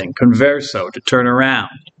something, converso, to turn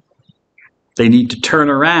around. They need to turn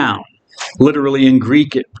around. Literally in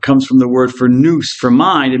Greek, it comes from the word for nous, for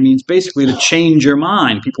mind. It means basically to change your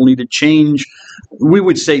mind. People need to change, we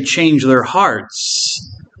would say change their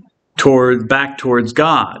hearts back towards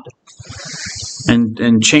God.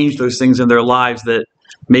 And change those things in their lives that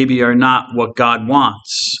maybe are not what God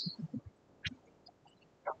wants.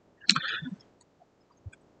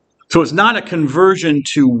 So it's not a conversion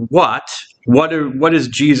to what? What is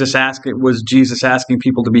Jesus asking? Was Jesus asking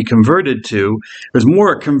people to be converted to? It was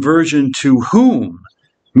more a conversion to whom?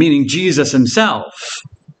 Meaning Jesus himself.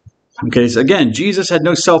 Okay, so again, Jesus had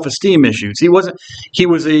no self-esteem issues. He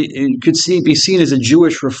could be seen as a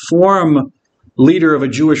Jewish reform leader of a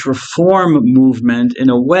Jewish reform movement in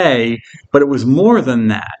a way, but it was more than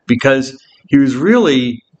that, because he was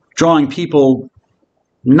really drawing people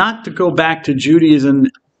not to go back to Judaism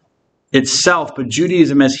itself, but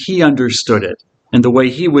Judaism as he understood it and the way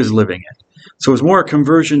he was living it. So it was more a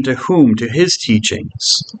conversion to whom? To his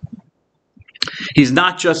teachings. He's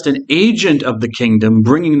not just an agent of the kingdom,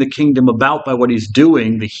 bringing the kingdom about by what he's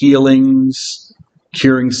doing, the healings,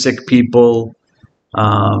 curing sick people,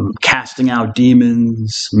 casting out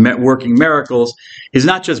demons, working miracles. He's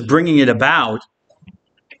not just bringing it about.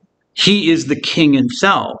 He is the king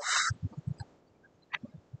himself.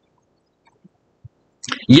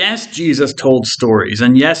 Yes, Jesus told stories,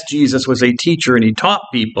 and yes, Jesus was a teacher and he taught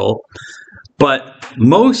people, but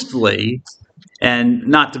mostly, and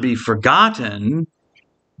not to be forgotten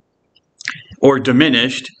or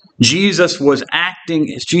diminished, Jesus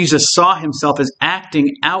saw himself as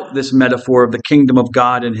acting out this metaphor of the kingdom of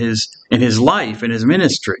God in his life, in his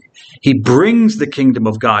ministry. He brings the kingdom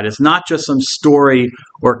of God. It's not just some story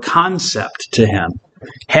or concept to him.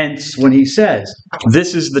 Hence, when he says,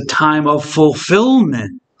 this is the time of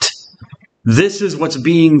fulfillment. This is what's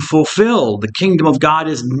being fulfilled. The kingdom of God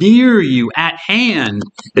is near you, at hand.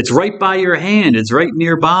 It's right by your hand. It's right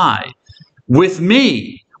nearby. With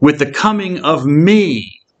me, with the coming of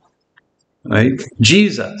me. Right?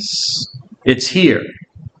 Jesus. It's here.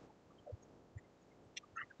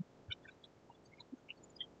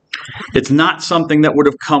 It's not something that would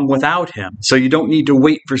have come without him. So you don't need to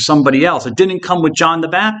wait for somebody else. It didn't come with John the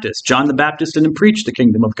Baptist. John the Baptist didn't preach the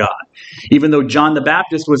kingdom of God. Even though John the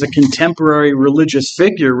Baptist was a contemporary religious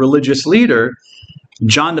figure, religious leader,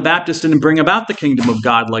 John the Baptist didn't bring about the kingdom of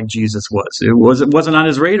God like Jesus was. It wasn't on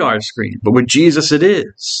his radar screen. But with Jesus it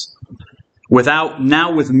is.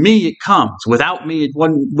 Now with me it comes. Without me it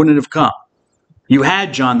wouldn't have come. You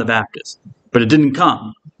had John the Baptist, but it didn't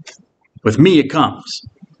come. With me it comes.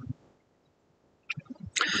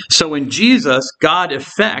 So in Jesus, God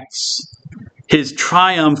effects his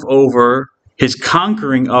triumph over, his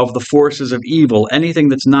conquering of the forces of evil, anything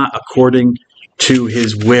that's not according to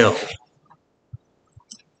his will.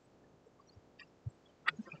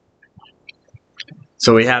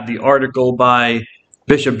 So we have the article by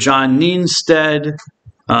Bishop John Nienstedt,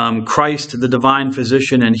 Christ, the Divine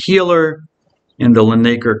Physician and Healer, in the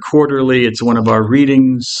Linacre Quarterly. It's one of our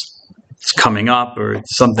readings. It's coming up, or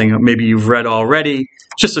it's something that maybe you've read already.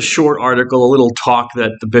 Just a short article, a little talk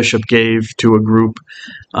that the bishop gave to a group,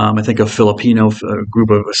 I think a group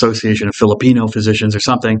of Association of Filipino Physicians or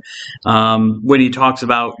something, when he talks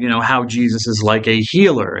about, how Jesus is like a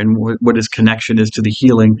healer and what his connection is to the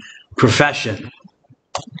healing profession.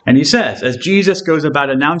 And he says, as Jesus goes about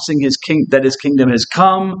announcing that his kingdom has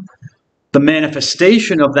come, the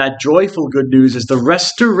manifestation of that joyful good news is the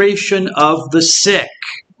restoration of the sick,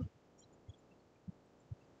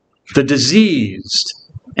 the diseased,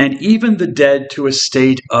 and even the dead to a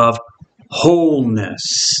state of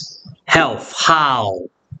wholeness. Health, how,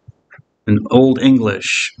 in Old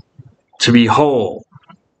English, to be whole.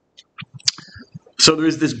 So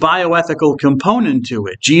there's this bioethical component to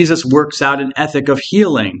it. Jesus works out an ethic of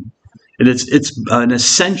healing. And it's an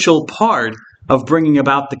essential part of bringing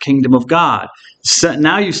about the kingdom of God. So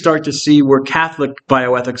now you start to see where Catholic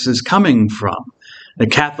bioethics is coming from.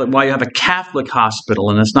 Why you have a Catholic hospital,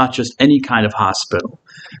 and it's not just any kind of hospital,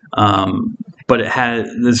 but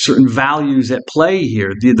there's certain values at play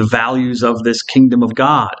here, the values of this kingdom of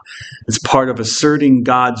God. It's part of asserting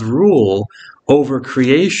God's rule over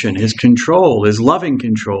creation, his control, his loving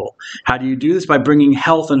control. How do you do this? By bringing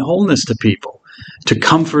health and wholeness to people, to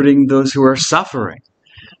comforting those who are suffering,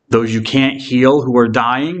 those you can't heal who are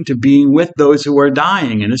dying, to being with those who are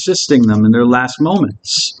dying and assisting them in their last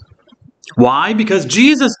moments. Why? Because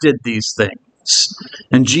Jesus did these things,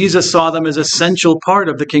 and Jesus saw them as an essential part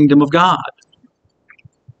of the kingdom of God.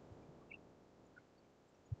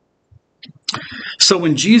 So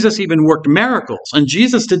when Jesus even worked miracles, and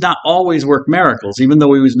Jesus did not always work miracles, even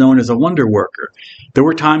though he was known as a wonder worker. There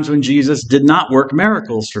were times when Jesus did not work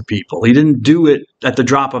miracles for people. He didn't do it at the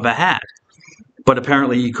drop of a hat, but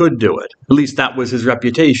apparently he could do it. At least that was his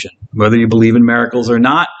reputation. Whether you believe in miracles or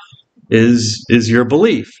not is your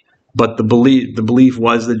belief. But the belief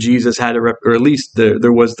was that Jesus had or at least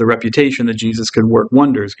there was the reputation that Jesus could work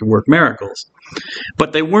wonders, could work miracles.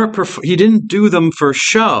 But they weren't. He didn't do them for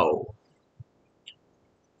show,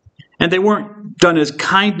 and they weren't done as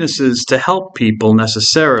kindnesses to help people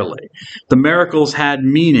necessarily. The miracles had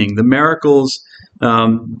meaning. The miracles,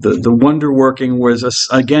 the wonder working was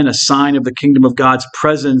again a sign of the kingdom of God's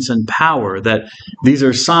presence and power. That these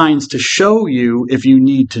are signs to show you, if you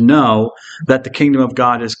need to know, that the kingdom of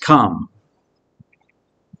God has come.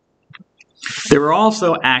 There were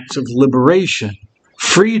also acts of liberation,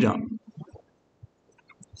 freedom.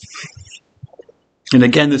 And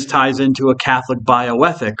again, this ties into a Catholic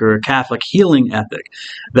bioethic or a Catholic healing ethic,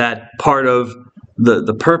 that part of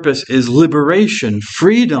the purpose is liberation,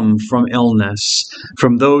 freedom from illness,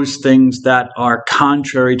 from those things that are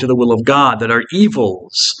contrary to the will of God, that are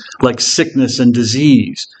evils, like sickness and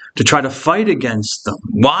disease, to try to fight against them.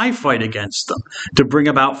 Why fight against them? To bring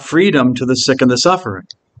about freedom to the sick and the suffering.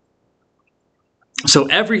 So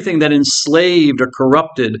everything that enslaved or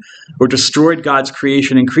corrupted or destroyed God's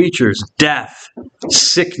creation and creatures, death,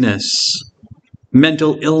 sickness,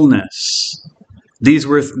 mental illness, these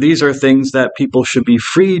are things that people should be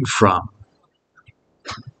freed from.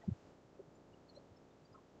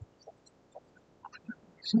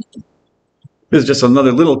 This is just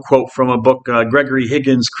another little quote from a book, Gregory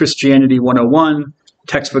Higgins' Christianity 101,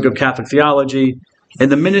 textbook of Catholic theology. In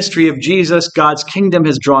the ministry of Jesus, God's kingdom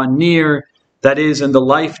has drawn near. That is, in the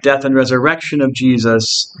life, death, and resurrection of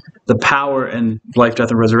Jesus, the power and life,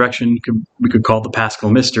 death, and resurrection we could call the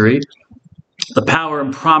Paschal mystery. The power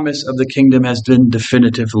and promise of the kingdom has been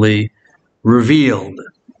definitively revealed.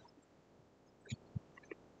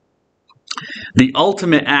 The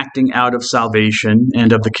ultimate acting out of salvation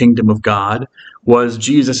and of the kingdom of God was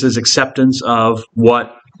Jesus' acceptance of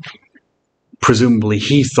what presumably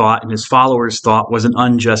he thought and his followers thought was an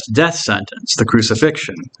unjust death sentence, the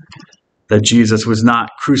crucifixion. That Jesus was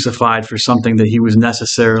not crucified for something that he was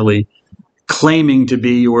necessarily claiming to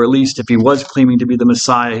be, or at least if he was claiming to be the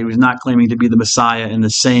Messiah, he was not claiming to be the Messiah in the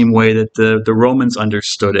same way that the Romans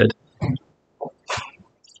understood it.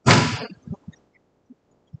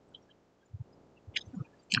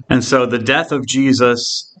 And so the death of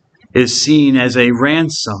Jesus is seen as a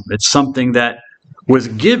ransom. It's something that was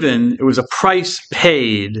given, it was a price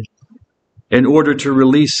paid in order to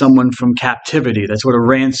release someone from captivity. That's what a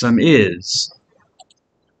ransom is.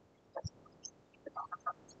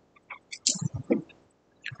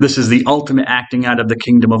 This is the ultimate acting out of the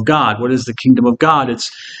kingdom of God. What is the kingdom of God?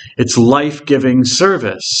 It's life-giving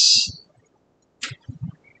service.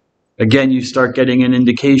 Again, you start getting an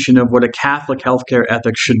indication of what a Catholic healthcare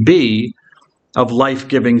ethic should be, of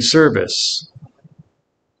life-giving service.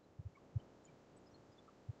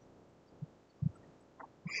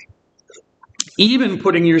 Even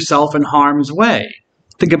putting yourself in harm's way.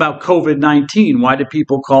 Think about COVID-19. Why do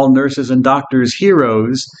people call nurses and doctors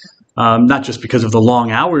heroes? Not just because of the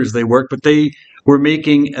long hours they work, but they were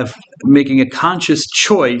making a conscious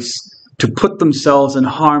choice to put themselves in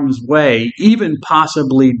harm's way, even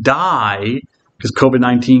possibly die, because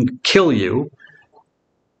COVID-19 could kill you,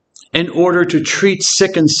 in order to treat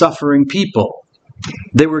sick and suffering people.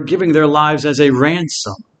 They were giving their lives as a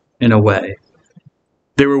ransom, in a way.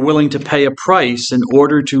 They were willing to pay a price in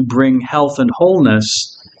order to bring health and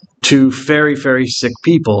wholeness to very, very sick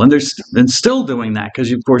people. And they're still doing that,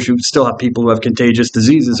 because, of course, you still have people who have contagious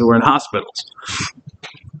diseases who are in hospitals.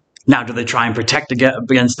 Now, do they try and protect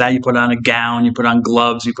against that? You put on a gown, you put on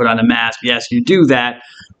gloves, you put on a mask. Yes, you do that,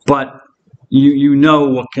 but you know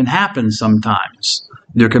what can happen sometimes.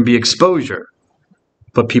 There can be exposure,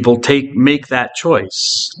 but people make that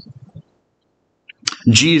choice.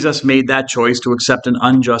 Jesus made that choice to accept an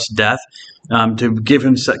unjust death, to give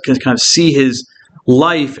him, kind of see his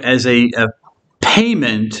life as a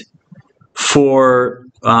payment for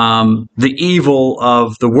the evil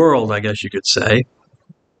of the world, I guess you could say.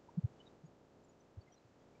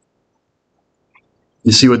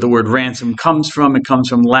 You see what the word ransom comes from? It comes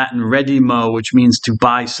from Latin redimo, which means to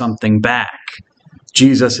buy something back.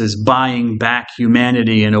 Jesus is buying back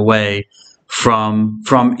humanity in a way from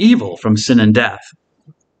evil, from sin and death.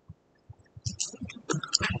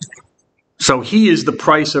 So he is the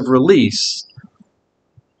price of release.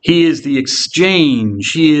 He is the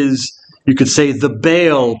exchange. He is, you could say, the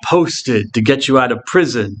bail posted to get you out of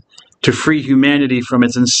prison, to free humanity from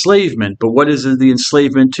its enslavement. But what is the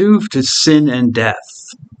enslavement to? To sin and death.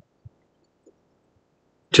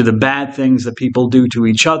 To the bad things that people do to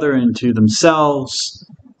each other and to themselves.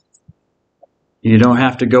 You don't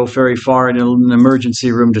have to go very far in an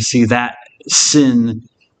emergency room to see that sin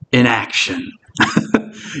in action.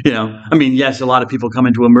 Yes, a lot of people come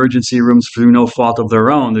into emergency rooms through no fault of their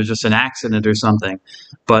own. There's just an accident or something.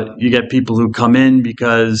 But you get people who come in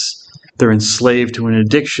because they're enslaved to an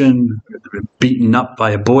addiction, beaten up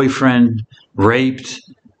by a boyfriend, raped.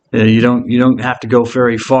 You don't have to go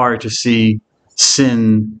very far to see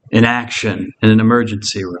sin in action in an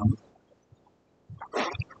emergency room.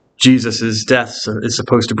 Jesus' death is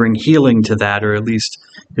supposed to bring healing to that, or at least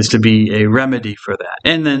is to be a remedy for that.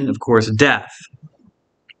 And then, of course, death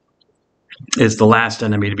is the last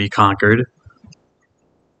enemy to be conquered.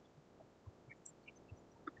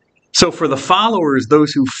 So for the followers,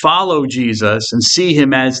 those who follow Jesus and see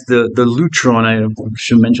him as the lutron, I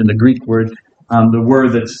should mention the Greek word, the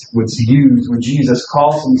word that's used when Jesus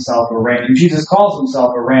calls himself a ransom. Jesus calls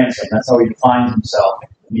himself a ransom. That's how he defines himself.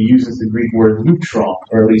 He uses the Greek word lutron,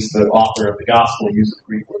 or at least the author of the gospel uses the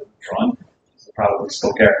Greek word lutron. It's probably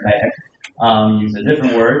spoke Aramaic. Use a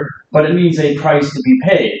different word, but it means a price to be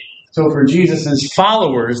paid. So for Jesus'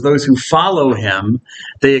 followers, those who follow him,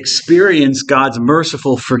 they experience God's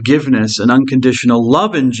merciful forgiveness and unconditional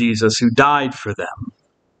love in Jesus, who died for them,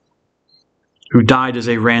 who died as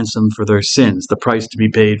a ransom for their sins, the price to be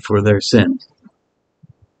paid for their sins.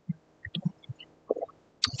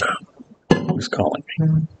 Who's calling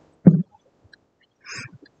me?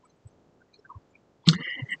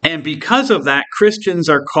 And because of that, Christians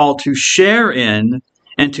are called to share in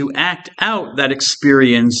and to act out that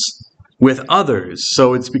experience with others.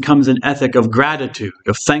 So it becomes an ethic of gratitude,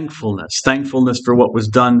 of thankfulness for what was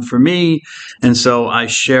done for me, and so I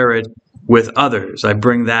share it with others. I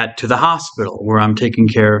bring that to the hospital where I'm taking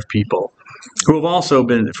care of people who have also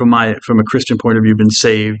been, from a Christian point of view, been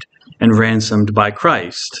saved and ransomed by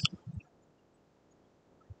Christ.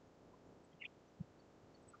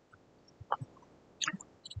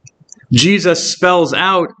 Jesus spells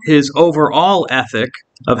out his overall ethic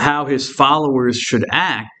of how his followers should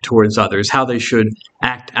act towards others, how they should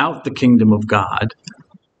act out the kingdom of God.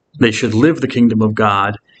 They should live the kingdom of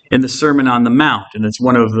God in the Sermon on the Mount, and it's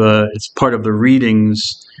part of the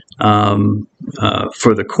readings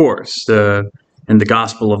for the course. In the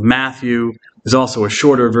Gospel of Matthew, there's also a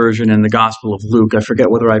shorter version in the Gospel of Luke. I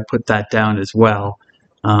forget whether I put that down as well.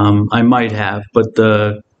 I might have, but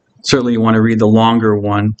certainly you want to read the longer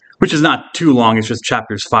one, which is not too long. It's just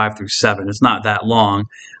chapters 5 through 7. It's not that long,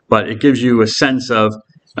 but it gives you a sense of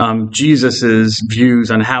Jesus's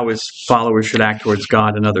views on how his followers should act towards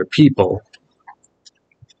God and other people.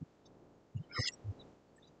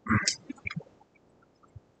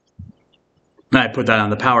 I put that on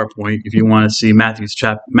the PowerPoint if you want to see Matthew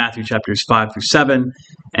chapters 5 through 7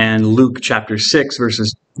 and Luke chapter 6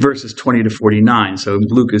 verses 20 to 49. So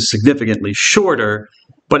Luke is significantly shorter,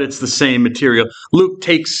 but it's the same material. Luke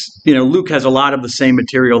has a lot of the same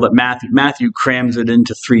material that Matthew crams it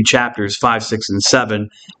into 3 chapters, 5, 6, and 7,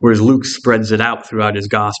 whereas Luke spreads it out throughout his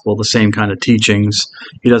gospel, the same kind of teachings.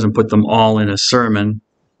 He doesn't put them all in a sermon.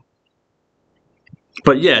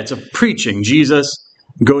 But yeah, it's a preaching. Jesus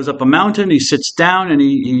goes up a mountain, he sits down, and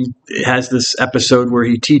he has this episode where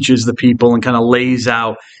he teaches the people and kind of lays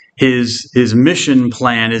out his mission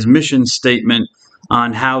plan, his mission statement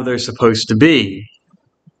on how they're supposed to be.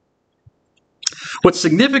 What's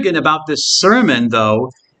significant about this sermon,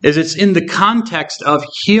 though, is it's in the context of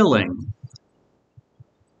healing.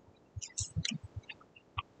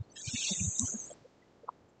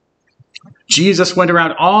 Jesus went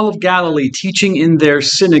around all of Galilee teaching in their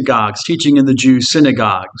synagogues, teaching in the Jews'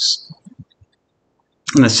 synagogues.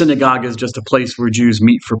 And the synagogue is just a place where Jews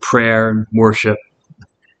meet for prayer and worship.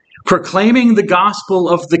 Proclaiming the gospel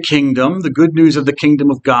of the kingdom, the good news of the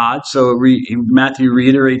kingdom of God. So Matthew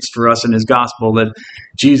reiterates for us in his gospel that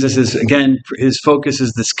Jesus is, again, his focus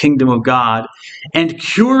is this kingdom of God. And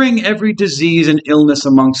curing every disease and illness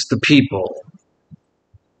amongst the people.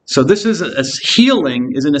 So this is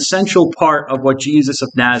healing is an essential part of what Jesus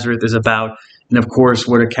of Nazareth is about, and of course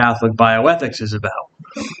what a Catholic bioethics is about.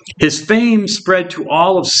 His fame spread to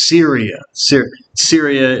all of Syria.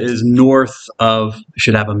 Syria is north of, I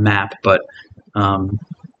should have a map, but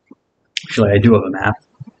actually I do have a map.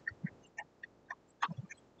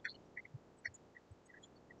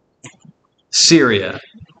 Syria.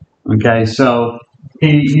 Okay, so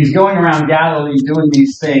he's going around Galilee doing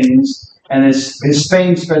these things. And his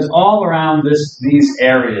fame spreads all around these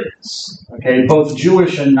areas, okay, both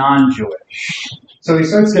Jewish and non-Jewish. So he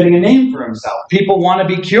starts getting a name for himself. People want to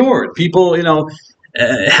be cured. People,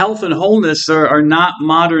 health and wholeness are not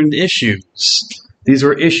modern issues. These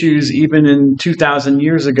were issues even in 2,000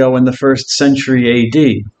 years ago in the 1st century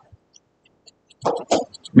AD.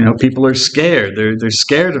 People are scared. They're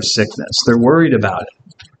scared of sickness. They're worried about it.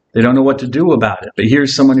 They don't know what to do about it. But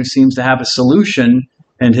here's someone who seems to have a solution.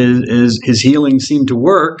 And his healing seemed to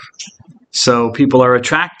work, so people are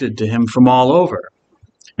attracted to him from all over.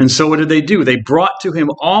 And so what did they do? They brought to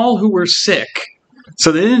him all who were sick.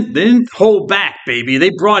 So they didn't hold back, baby.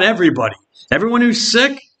 They brought everybody. Everyone who's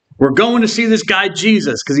sick, we're going to see this guy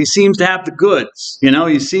Jesus, because he seems to have the goods.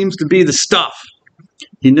 He seems to be the stuff.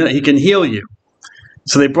 He can heal you.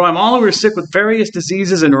 So they brought him all who were sick with various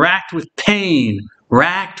diseases and racked with pain.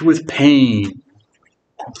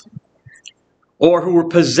 Or who were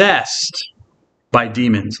possessed by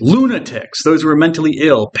demons, lunatics, those who were mentally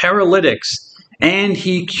ill, paralytics, and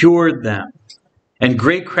he cured them. And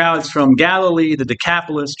great crowds from Galilee, the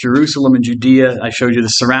Decapolis, Jerusalem, and Judea, I showed you the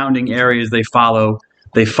surrounding areas, they follow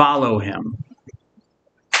him.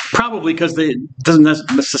 Probably because it doesn't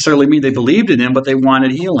necessarily mean they believed in him, but they wanted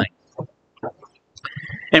healing.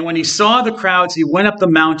 And when he saw the crowds, he went up the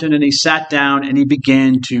mountain and he sat down and he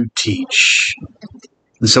began to teach.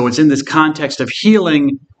 And so it's in this context of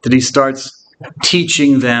healing that he starts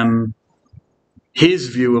teaching them his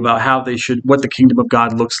view about what the kingdom of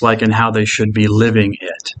God looks like and how they should be living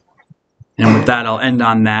it. And with that, I'll end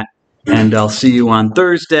on that, and I'll see you on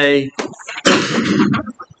Thursday.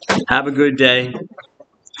 Have a good day.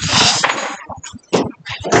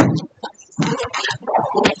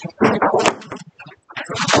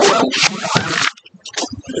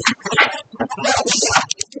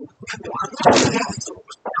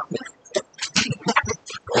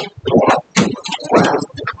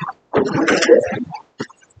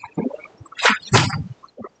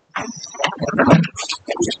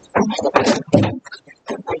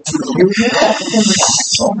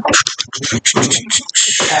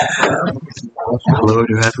 Hello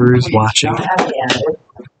to whoever is watching.